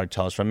 armed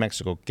cartels from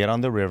Mexico, get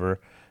on the river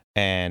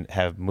and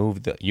have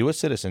moved the U.S.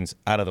 citizens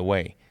out of the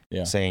way,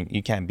 saying,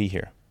 you can't be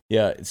here.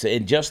 Yeah,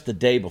 and just the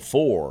day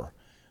before,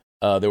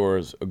 there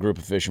was a group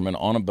of fishermen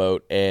on a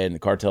boat, and the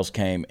cartels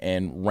came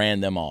and ran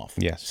them off.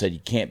 Yes. Said, you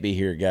can't be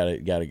here,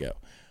 gotta go.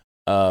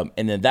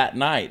 And then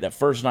that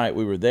first night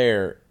we were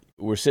there,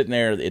 we're sitting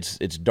there, it's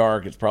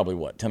dark, it's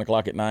probably, 10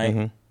 o'clock at night?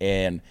 Mm-hmm.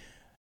 And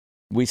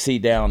we see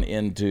down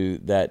into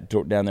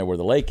down there where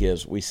the lake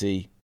is, we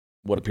see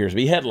what appears to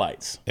be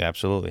headlights. Yeah,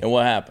 absolutely. And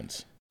what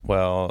happens?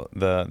 Well,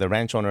 the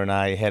ranch owner and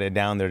I headed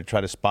down there to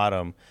try to spot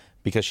them,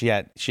 because she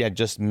had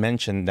just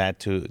mentioned that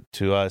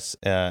to us,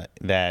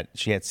 that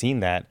she had seen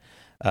that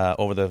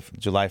over the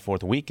July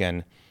 4th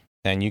weekend,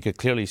 and you could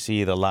clearly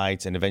see the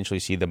lights and eventually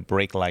see the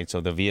brake lights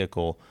of the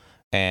vehicle.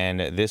 And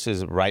this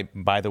is right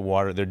by the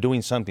water. They're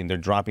doing something. They're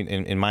dropping,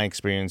 in my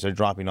experience, they're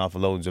dropping off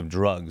loads of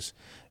drugs.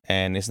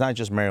 And it's not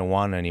just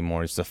marijuana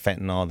anymore. It's the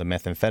fentanyl, the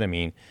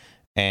methamphetamine.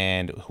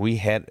 And we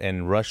head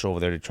and rush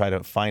over there to try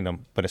to find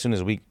them. But as soon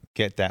as we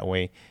get that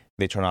way,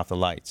 they turn off the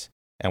lights.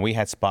 And we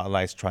had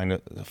spotlights trying to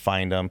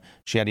find them.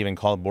 She had even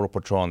called Border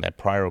Patrol on that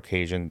prior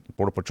occasion.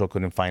 Border Patrol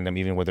couldn't find them,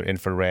 even with their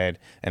infrared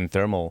and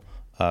thermal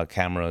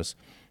cameras.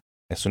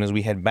 As soon as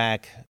we head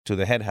back to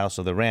the head house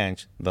of the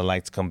ranch, the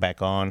lights come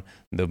back on.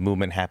 The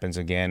movement happens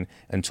again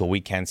until we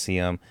can't see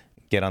them,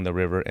 get on the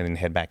river, and then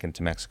head back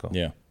into Mexico.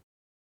 Yeah.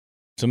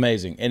 It's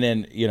amazing. And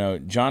then,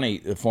 Johnny,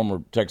 the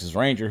former Texas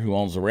Ranger who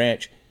owns the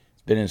ranch,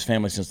 has been in his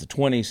family since the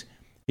 20s.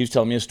 He was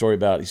telling me a story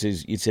about,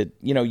 he said,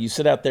 you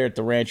sit out there at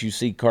the ranch, you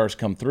see cars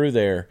come through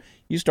there,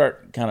 you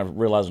start kind of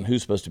realizing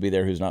who's supposed to be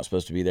there, who's not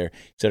supposed to be there.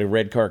 He said a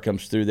red car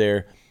comes through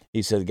there.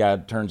 He said the guy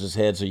turns his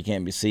head so you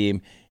can't see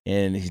him,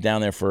 and he's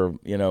down there for,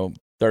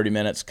 30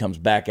 minutes, comes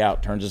back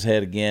out, turns his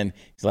head again.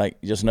 He's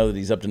like, just know that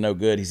he's up to no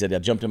good. He said, I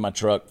jumped in my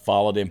truck,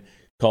 followed him,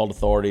 called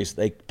authorities.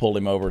 They pulled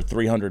him over,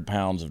 300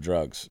 pounds of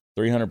drugs,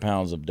 300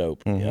 pounds of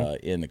dope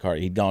in the car.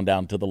 He'd gone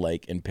down to the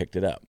lake and picked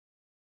it up.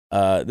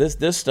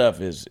 This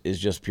stuff is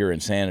just pure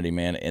insanity,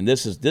 man. And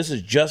this is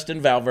just in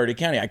Valverde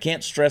County. I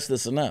can't stress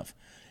this enough.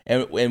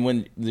 And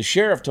when the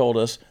sheriff told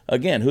us,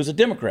 again, who's a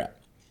Democrat,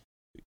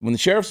 when the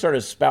sheriff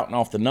started spouting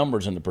off the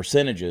numbers and the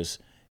percentages,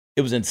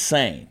 it was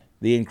insane,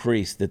 the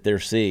increase that they're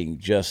seeing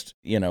just,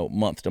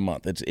 month to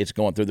month. It's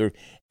going through the roof.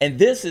 And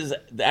this is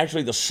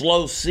actually the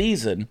slow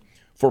season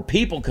for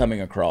people coming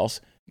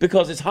across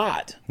because it's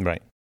hot.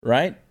 Right.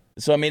 Right?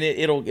 So, I mean,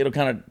 it'll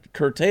kind of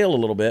curtail a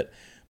little bit.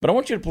 But I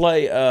want you to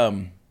play...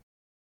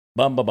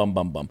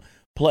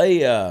 Play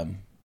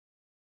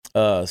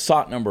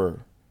SOT number.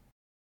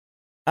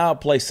 I'll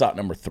play SOT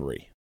number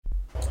 3.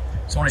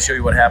 So I want to show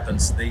you what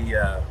happens.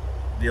 The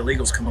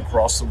illegals come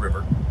across the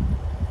river.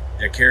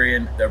 They're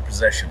carrying their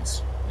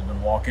possessions. They've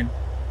been walking.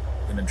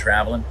 They've been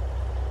traveling,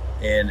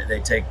 and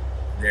they take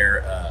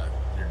their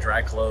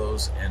dry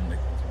clothes and the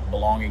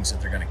belongings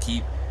that they're going to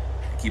keep.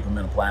 They keep them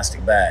in a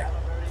plastic bag.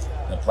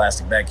 The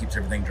plastic bag keeps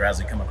everything dry as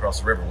they come across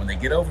the river. When they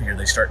get over here,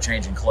 they start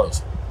changing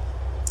clothes.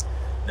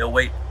 They'll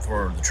wait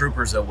for the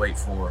troopers. They'll wait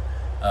for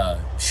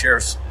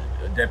sheriff's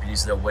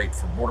deputies, they'll wait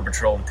for Border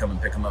Patrol to come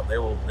and pick them up.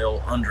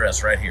 They'll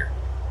undress right here,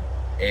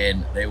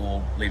 and they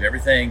will leave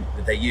everything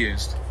that they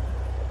used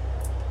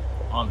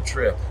on the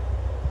trip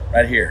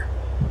right here.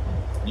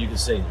 You can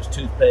see there's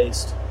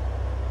toothpaste,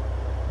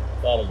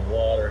 bottle of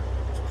water,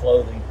 there's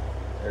clothing,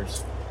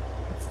 there's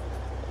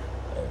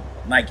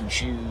Nike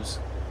shoes.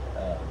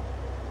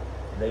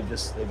 They've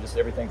just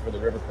everything for the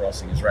river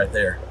crossing is right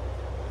there,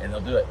 and they'll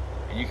do it.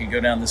 And you can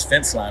go down this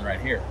fence line right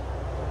here.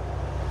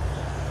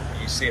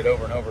 You see it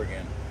over and over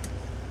again.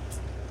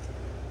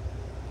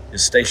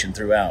 It's stationed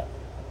throughout.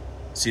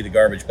 See the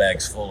garbage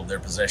bags full of their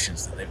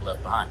possessions that they've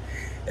left behind,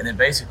 and then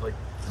basically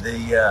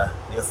the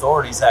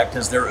authorities act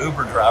as their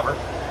Uber driver.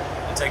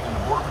 They take them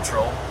to Border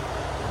Patrol.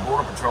 The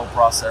Border Patrol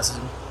processes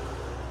them,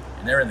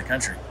 and they're in the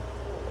country.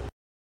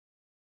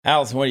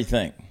 Allison, what do you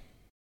think?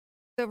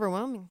 It's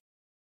overwhelming.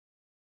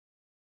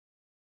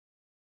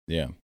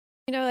 Yeah.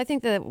 You know, I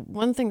think that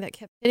one thing that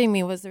kept hitting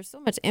me was there's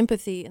so much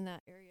empathy in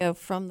that area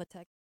from the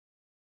tech.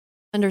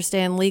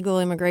 Understand legal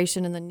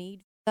immigration and the need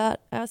for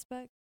that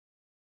aspect,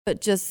 but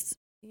just,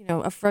 you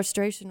know, a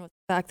frustration with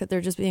the fact that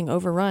they're just being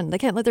overrun. They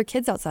can't let their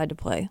kids outside to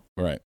play.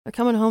 Right. They're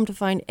coming home to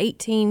find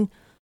 18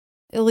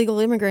 illegal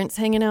immigrants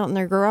hanging out in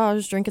their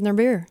garage drinking their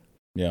beer.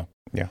 Yeah.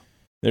 Yeah.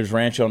 There's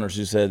ranch owners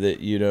who said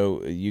that, you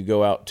know, you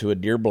go out to a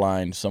deer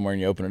blind somewhere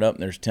and you open it up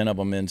and there's 10 of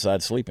them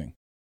inside sleeping.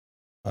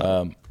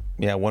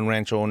 Yeah, one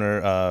ranch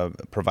owner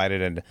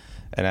provided,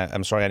 and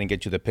I'm sorry I didn't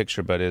get you the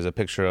picture, but it's a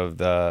picture of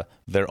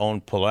their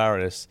own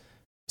Polaris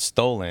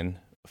stolen,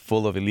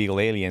 full of illegal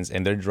aliens,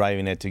 and they're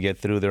driving it to get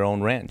through their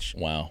own ranch.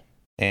 Wow.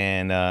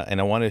 And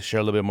I want to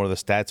share a little bit more of the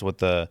stats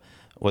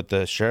what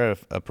the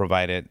sheriff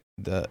provided.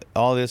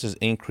 All this is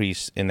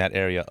increase in that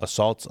area: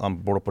 assaults on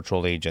Border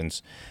Patrol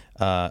agents,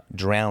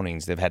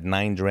 drownings. They've had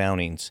 9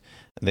 drownings.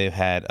 They've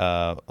had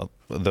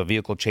the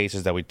vehicle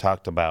chases that we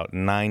talked about,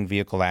 9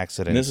 vehicle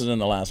accidents. And this is in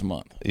the last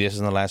month. This is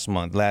in the last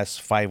month,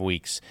 last 5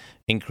 weeks.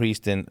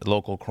 Increased in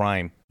local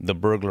crime, the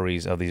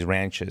burglaries of these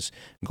ranches,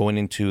 going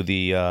into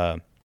the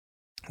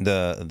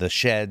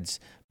sheds,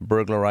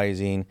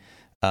 burglarizing.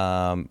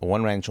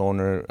 One ranch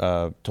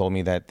owner told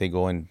me that they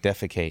go and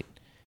defecate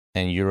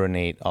and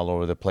urinate all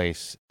over the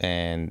place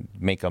and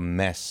make a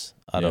mess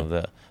out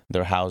of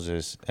their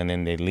houses, and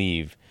then they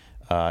leave.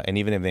 And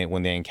even if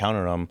when they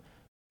encounter them,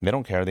 they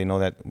don't care. They know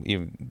that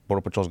if Border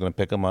Patrol is going to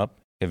pick them up,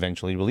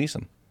 eventually release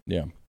them.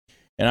 Yeah.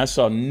 And I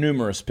saw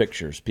numerous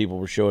pictures. People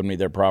were showing me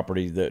their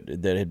property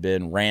that had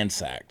been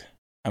ransacked.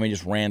 I mean,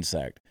 just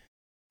ransacked,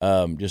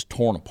 just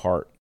torn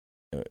apart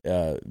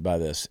by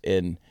this.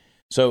 And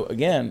so,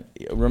 again,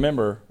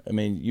 remember, I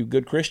mean, you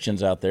good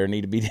Christians out there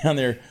need to be down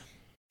there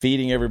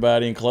feeding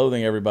everybody and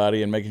clothing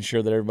everybody and making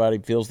sure that everybody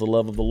feels the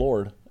love of the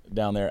Lord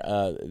down there.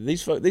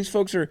 These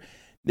folks are,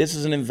 this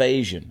is an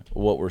invasion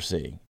of what we're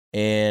seeing.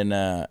 And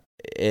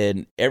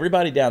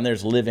everybody down there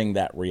is living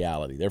that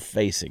reality. They're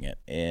facing it.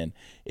 And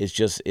it's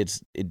just,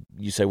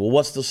 you say, well,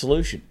 what's the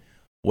solution?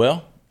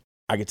 Well,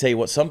 I can tell you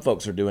what some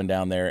folks are doing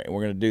down there, and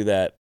we're going to do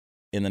that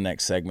in the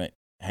next segment.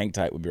 Hang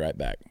tight. We'll be right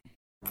back.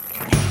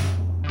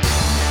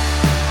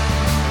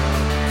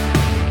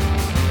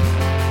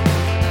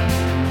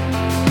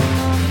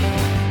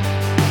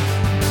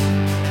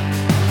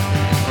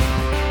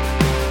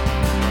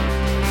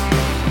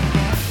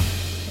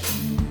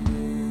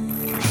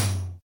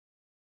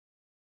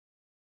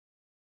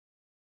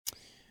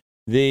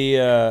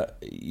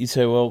 You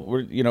say, well,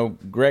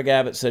 Greg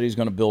Abbott said he's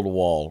going to build a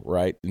wall,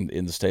 right,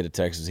 in the state of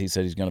Texas. He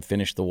said he's going to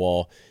finish the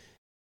wall.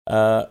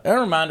 I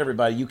remind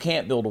everybody, you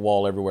can't build a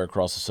wall everywhere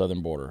across the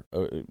southern border.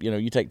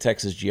 You take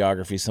Texas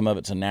geography. Some of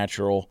it's a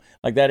natural,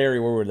 like that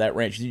area where we're that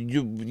ranch.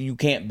 You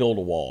can't build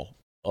a wall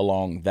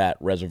along that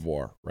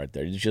reservoir right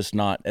there. It's just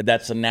not.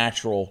 That's a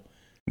natural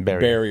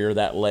barrier,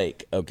 that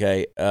lake.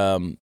 Okay,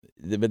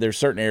 but there's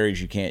certain areas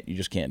you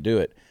just can't do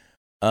it.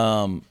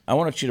 I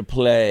want you to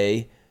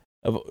play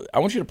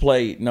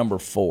number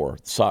 4,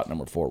 SOT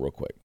number 4, real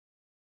quick.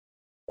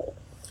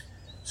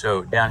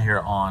 So down here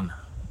on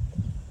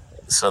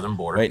the southern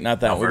border. Wait, not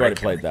that one. We've already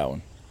played that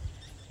one.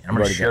 I'm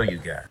going to show you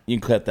guys. You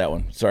can cut that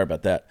one. Sorry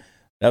about that.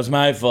 That was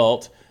my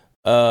fault.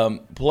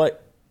 Play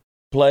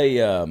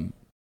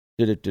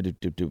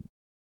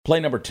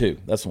number 2.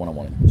 That's the one I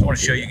wanted. I want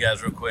to show you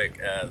guys real quick.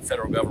 The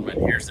federal government,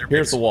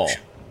 here's the wall.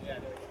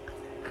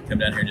 Come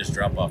down here and just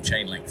drop off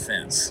chain link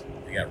fence.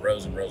 They got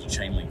rows and rows of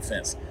chain link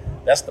fence.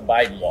 That's the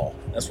Biden wall.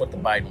 That's what the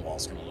Biden wall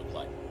is going to look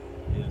like.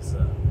 Is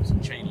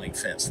some chain link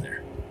fence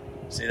there.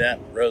 See that?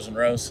 Rows and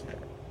rows.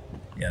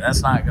 Yeah,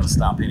 that's not going to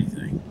stop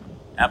anything.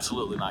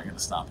 Absolutely not going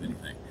to stop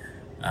anything.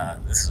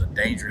 This is a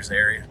dangerous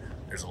area.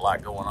 There's a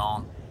lot going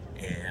on,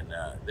 and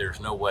there's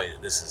no way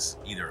that this is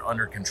either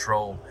under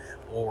control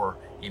or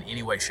in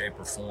any way, shape,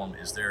 or form.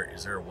 Is there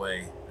a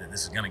way that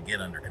this is going to get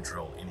under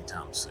control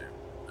anytime soon?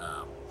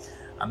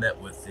 I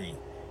met with the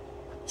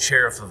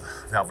sheriff of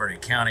Valverde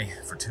County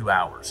for 2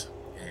 hours.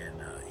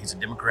 He's a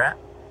Democrat.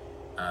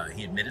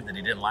 He admitted that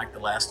he didn't like the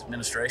last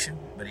administration,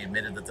 but he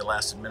admitted that the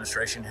last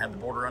administration had the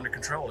border under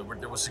control.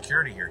 There was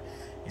security here.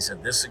 He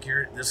said this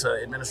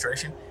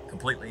administration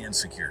completely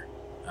insecure.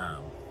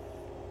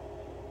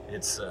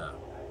 It's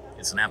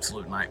It's an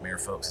absolute nightmare,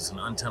 folks. It's an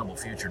untenable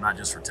future, not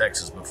just for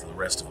Texas, but for the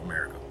rest of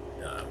America.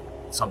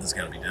 Something's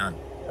got to be done.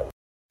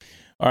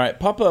 All right,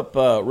 pop up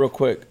real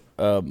quick,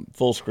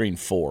 full screen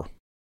 4.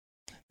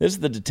 This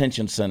is the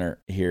detention center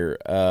here.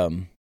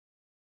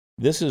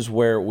 This is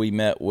where we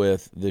met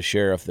with the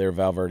sheriff there,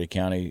 Val Verde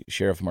County,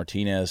 Sheriff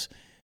Martinez.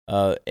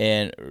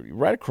 And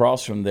right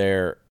across from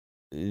there,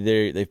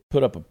 they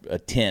put up a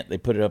tent. They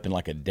put it up in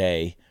like a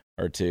day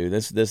or two.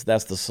 That's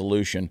the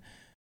solution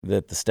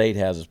that the state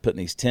has, is putting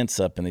these tents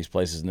up in these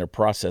places, and they're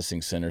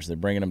processing centers. They're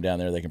bringing them down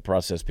there. They can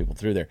process people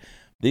through there.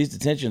 These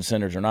detention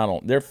centers are not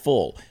on, they're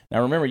full.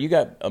 Now, remember, you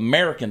got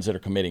Americans that are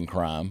committing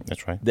crime.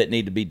 That's right. That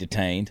need to be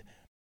detained.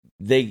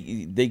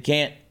 They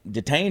can't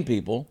detain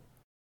people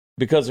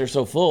because they're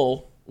so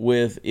full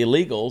with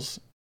illegals.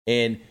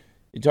 And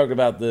you talked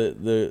about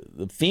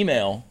the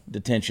female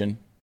detention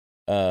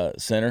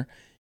center.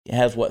 It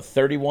has,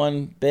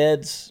 31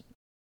 beds?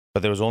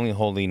 But there was only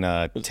holding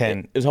 10.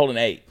 It was holding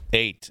 8.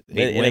 Eight And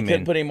women. they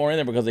couldn't put any more in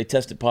there because they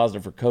tested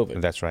positive for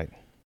COVID. That's right.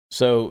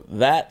 So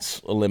that's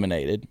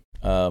eliminated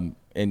and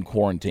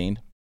quarantined.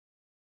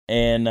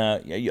 And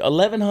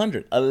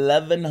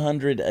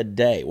 1,100 a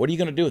day. What are you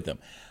going to do with them?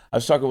 I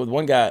was talking with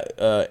one guy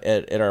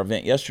at our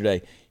event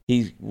yesterday.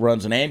 He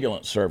runs an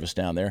ambulance service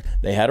down there.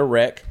 They had a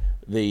wreck.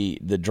 The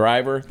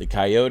driver, the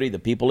coyote, the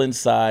people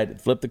inside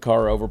flipped the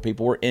car over.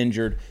 People were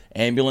injured.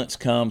 Ambulance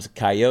comes.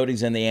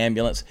 Coyote's in the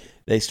ambulance.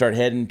 They start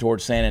heading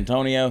towards San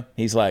Antonio.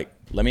 He's like,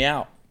 let me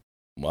out.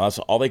 Well, that's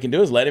all they can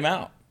do is let him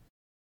out.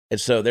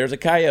 And so there's a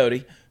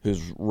coyote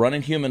who's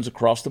running humans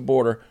across the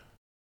border.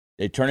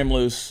 They turn him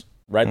loose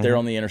right there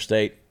on the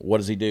interstate. What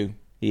does he do?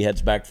 He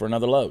heads back for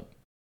another load.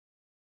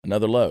 These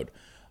are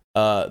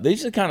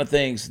the kind of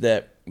things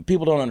that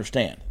people don't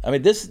understand. I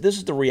mean, this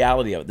is the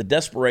reality of it, the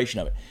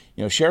desperation of it.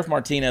 You know, Sheriff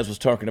Martinez was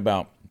talking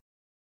about,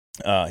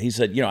 he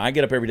said, I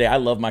get up every day. I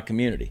love my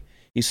community.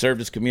 He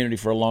served his community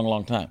for a long,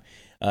 long time.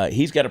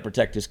 He's got to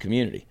protect his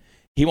community.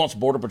 He wants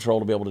Border Patrol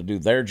to be able to do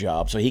their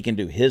job so he can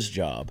do his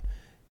job.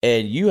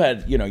 And you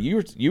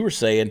were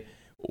saying,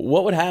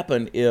 what would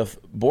happen if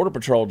Border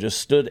Patrol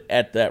just stood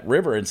at that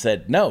river and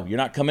said, no, you're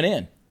not coming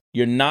in.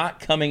 You're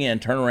not coming in.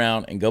 Turn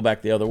around and go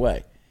back the other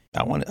way.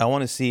 I want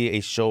to see a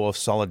show of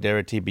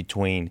solidarity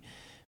between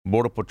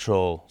Border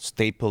Patrol,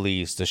 state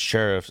police, the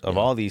sheriffs of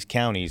all these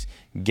counties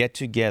get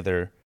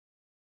together.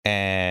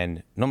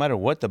 And no matter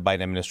what the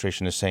Biden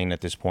administration is saying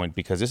at this point,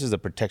 because this is the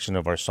protection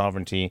of our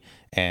sovereignty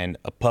and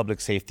a public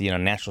safety and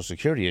a national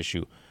security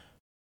issue,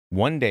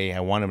 one day I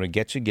want them to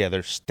get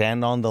together,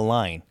 stand on the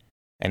line,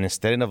 and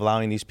instead of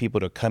allowing these people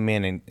to come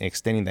in and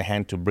extending the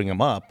hand to bring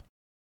them up,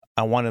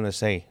 I want them to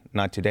say,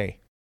 not today.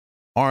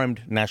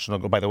 Armed National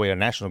Guard, by the way, a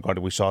National Guard,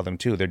 we saw them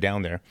too, they're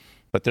down there,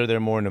 but they're there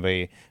more in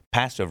a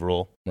passive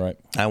role. Right.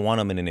 I want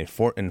them in an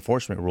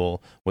enforcement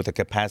role with the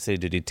capacity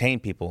to detain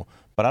people,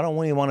 but I don't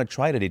really want to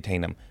try to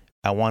detain them.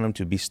 I want them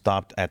to be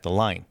stopped at the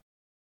line.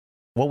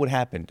 What would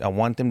happen? I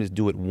want them to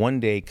do it one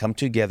day, come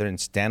together and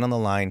stand on the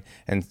line,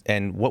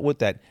 and what would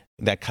that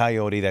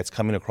coyote that's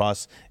coming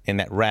across in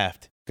that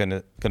raft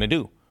gonna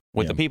do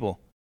with the people?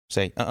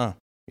 Say,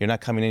 you're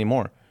not coming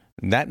anymore.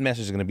 That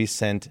message is gonna be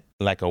sent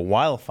like a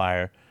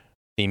wildfire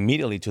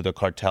immediately to the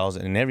cartels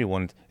and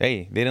everyone.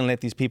 Hey, they didn't let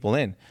these people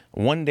in.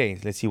 One day,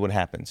 let's see what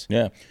happens.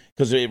 Yeah,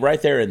 because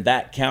right there in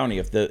that county,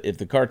 if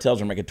the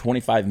cartels are making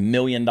 $25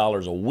 million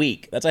a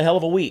week, that's a hell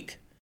of a week.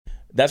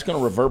 That's going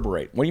to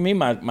reverberate. What do you mean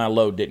my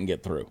load didn't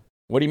get through?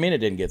 What do you mean it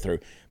didn't get through?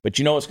 But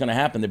you know what's going to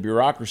happen? The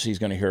bureaucracy is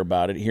going to hear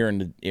about it here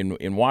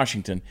in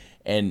Washington,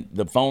 and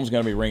the phone's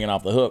going to be ringing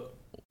off the hook.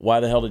 Why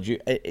the hell did you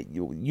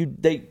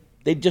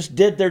they just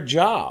did their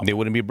job. They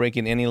wouldn't be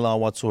breaking any law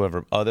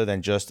whatsoever other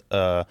than just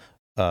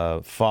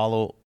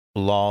follow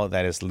law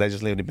that has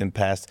legislatively been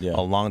passed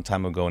a long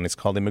time ago, and it's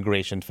called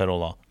immigration federal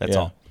law. That's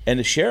all. And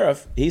the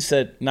sheriff, he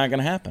said, not going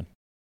to happen.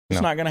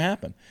 It's not going to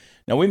happen.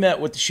 Now, we met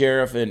with the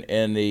sheriff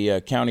and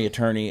the county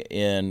attorney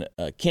in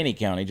Kinney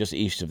County, just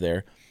east of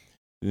there.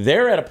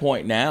 They're at a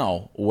point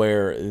now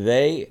where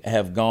they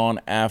have gone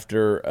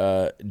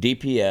after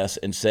DPS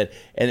and said,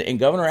 and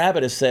Governor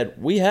Abbott has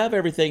said, we have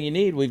everything you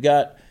need. We've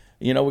got,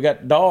 we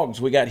got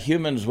dogs, we got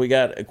humans, we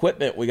got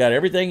equipment, we got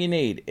everything you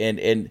need.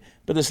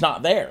 But it's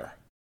not there.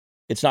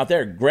 It's not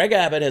there. Greg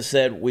Abbott has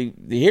said,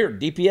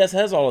 DPS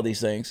has all of these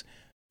things,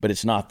 but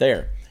it's not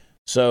there.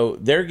 So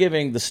they're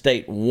giving the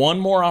state one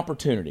more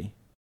opportunity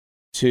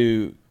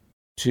to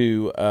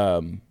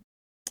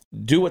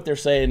do what they're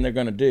saying they're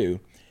going to do.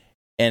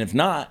 And if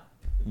not,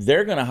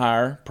 they're going to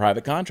hire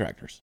private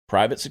contractors,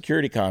 private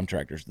security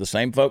contractors, the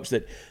same folks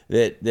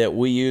that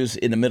we use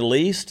in the Middle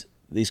East,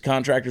 these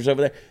contractors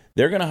over there.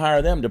 They're going to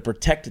hire them to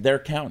protect their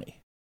county.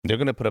 They're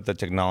going to put up the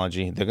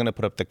technology. They're going to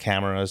put up the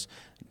cameras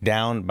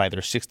down by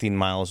their 16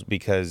 miles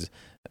because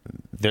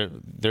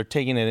they're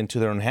taking it into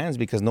their own hands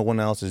because no one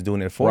else is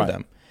doing it for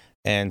them.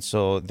 And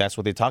so that's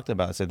what they talked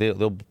about. So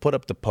they'll put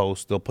up the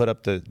post, they'll put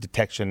up the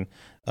detection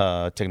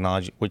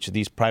technology, which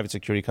these private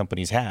security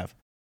companies have.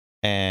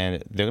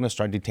 And they're going to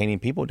start detaining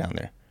people down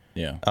there.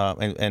 Yeah.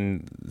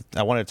 And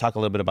I wanted to talk a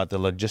little bit about the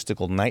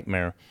logistical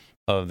nightmare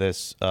of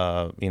this.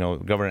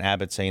 Governor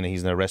Abbott saying that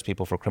he's going to arrest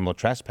people for criminal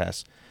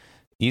trespass.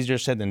 Easier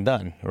said than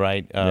done,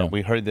 right?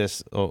 We heard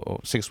this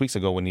 6 weeks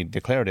ago when he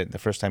declared it, the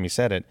first time he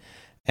said it.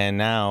 And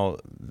now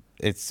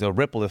it's a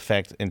ripple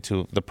effect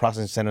into the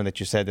processing center that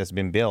you said that's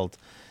been built.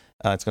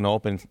 It's going to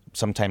open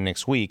sometime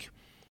next week.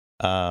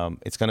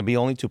 It's going to be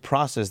only to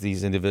process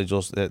these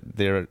individuals that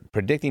they're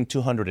predicting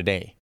 200 a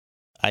day.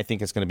 I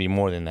think it's going to be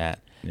more than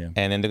that. Yeah.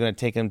 And then they're going to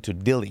take them to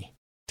Dilley,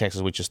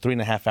 Texas, which is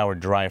 3.5-hour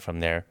drive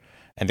from there.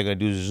 And they're going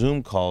to do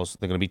Zoom calls.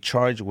 They're going to be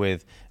charged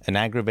with an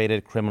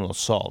aggravated criminal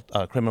assault,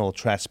 criminal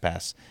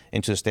trespass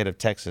into the state of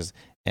Texas.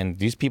 And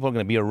these people are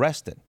going to be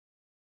arrested.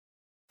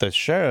 The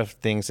sheriff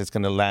thinks it's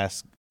going to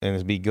last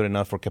and be good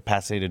enough for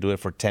capacity to do it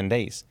for 10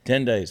 days.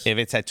 10 days. If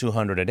it's at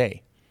 200 a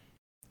day.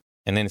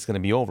 And then it's going to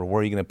be over.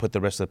 Where are you going to put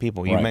the rest of the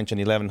people? You mentioned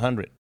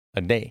 1,100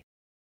 a day.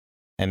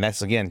 And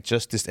that's, again,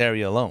 just this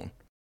area alone.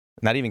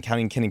 Not even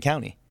counting Kinney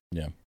County.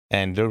 Yeah.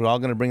 And they're all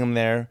going to bring them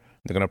there.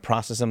 They're going to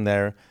process them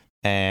there.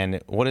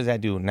 And what does that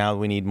do? Now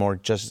we need more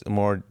judges,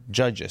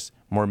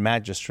 more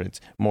magistrates,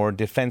 more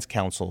defense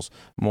counsels,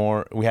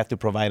 we have to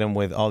provide them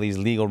with all these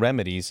legal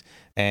remedies,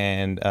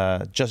 and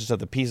justice of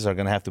the peace are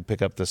going to have to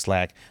pick up the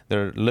slack.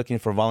 They're looking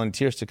for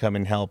volunteers to come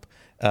and help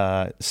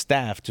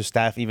staff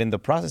even the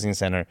processing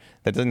center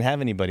that doesn't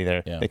have anybody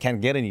there. Yeah. They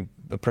can't get any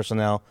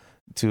personnel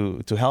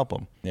to help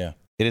them. Yeah.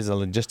 It is a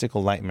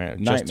logistical nightmare.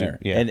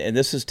 And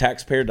this is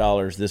taxpayer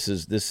dollars. This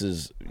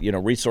is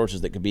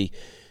resources that could be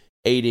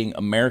aiding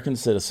American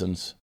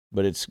citizens,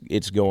 but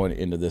it's going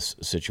into this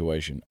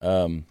situation.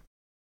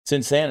 It's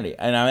insanity.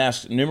 And I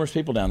asked numerous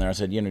people down there, I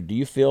said, do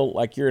you feel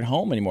like you're at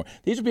home anymore?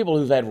 These are people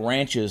who've had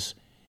ranches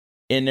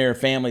in their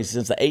families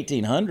since the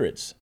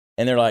 1800s.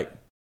 And they're like,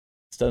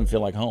 this doesn't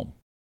feel like home.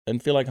 Doesn't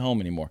feel like home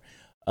anymore.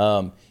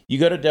 You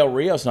go to Del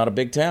Rio, it's not a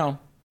big town,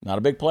 not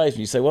a big place. And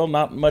you say, well,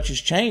 not much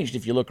has changed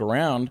if you look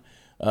around.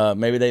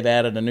 Maybe they've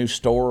added a new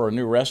store or a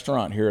new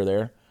restaurant here or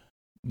there.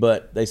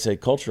 But they say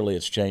culturally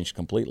it's changed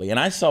completely. And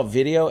I saw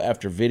video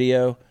after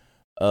video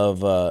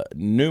of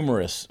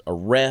numerous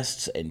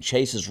arrests and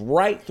chases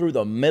right through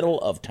the middle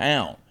of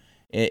town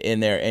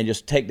in there, and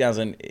just takedowns.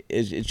 And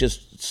it's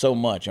just so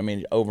much. I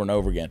mean, over and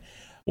over again.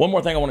 One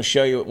more thing I want to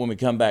show you when we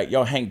come back.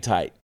 Y'all hang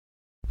tight.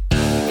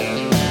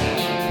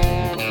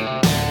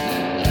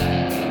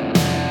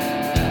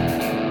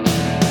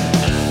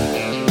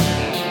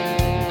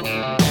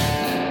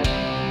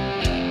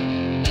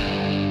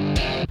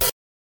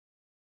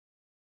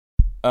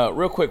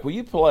 Real quick, will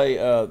you play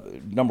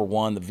number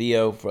one, the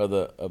VO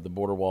of the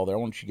border wall there? I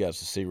want you guys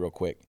to see real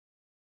quick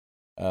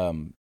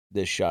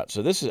this shot.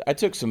 So I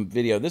took some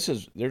video. There's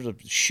a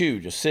shoe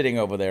just sitting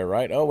over there,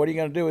 right? Oh, what are you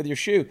going to do with your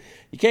shoe?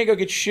 You can't go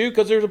get your shoe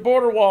because there's a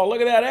border wall.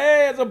 Look at that.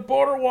 Hey, it's a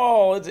border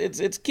wall.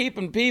 It's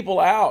keeping people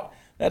out.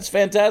 That's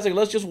fantastic.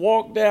 Let's just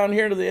walk down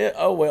here to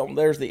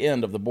there's the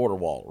end of the border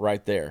wall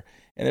right there.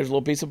 And there's a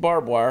little piece of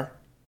barbed wire.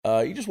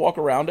 You just walk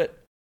around it.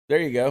 There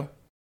you go.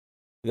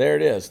 There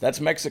it is.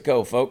 That's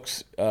Mexico,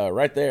 folks,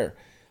 right there.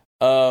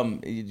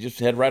 You just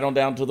head right on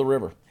down to the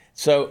river.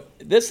 So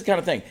this is the kind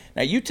of thing.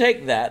 Now, you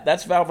take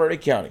that's Valverde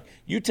County.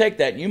 You take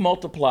that and you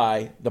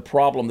multiply the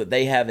problem that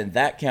they have in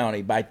that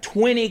county by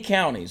 20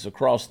 counties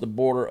across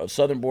the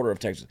southern border of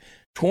Texas.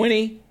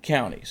 20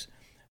 counties.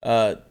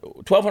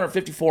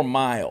 1,254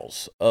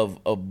 miles of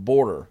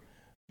border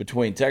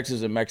between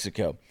Texas and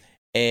Mexico.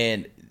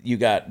 And you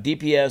got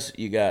DPS,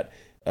 you got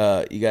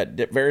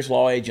various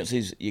law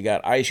agencies, you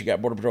got ICE, you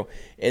got Border Patrol,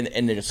 and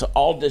it's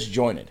all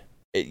disjointed.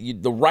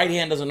 The right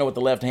hand doesn't know what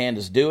the left hand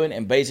is doing,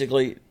 and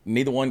basically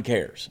neither one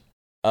cares.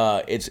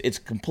 It's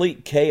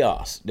complete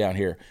chaos down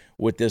here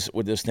with this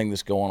thing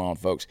that's going on,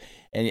 folks.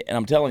 And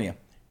I'm telling you,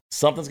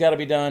 something's got to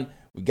be done.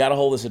 We've got to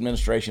hold this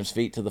administration's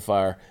feet to the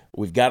fire.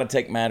 We've got to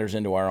take matters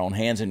into our own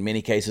hands in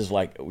many cases,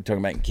 like we're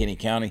talking about in Kinney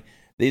County.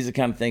 These are the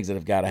kind of things that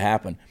have got to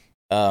happen.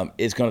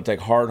 It's going to take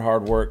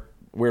hard work.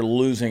 We're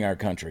losing our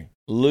country.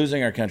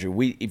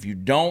 If you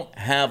don't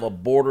have a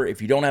border,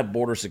 if you don't have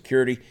border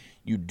security,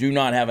 you do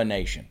not have a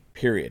nation,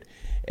 period.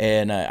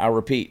 And I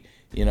repeat,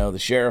 the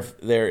sheriff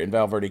there in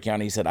Valverde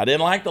County, he said, I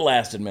didn't like the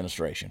last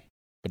administration,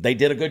 but they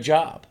did a good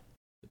job.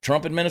 The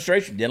Trump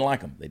administration didn't like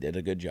them. They did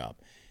a good job.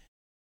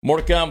 More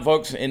to come,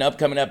 folks, in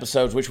upcoming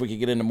episodes. Wish we could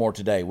get into more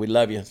today. We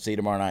love you. See you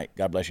tomorrow night.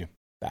 God bless you.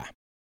 Bye.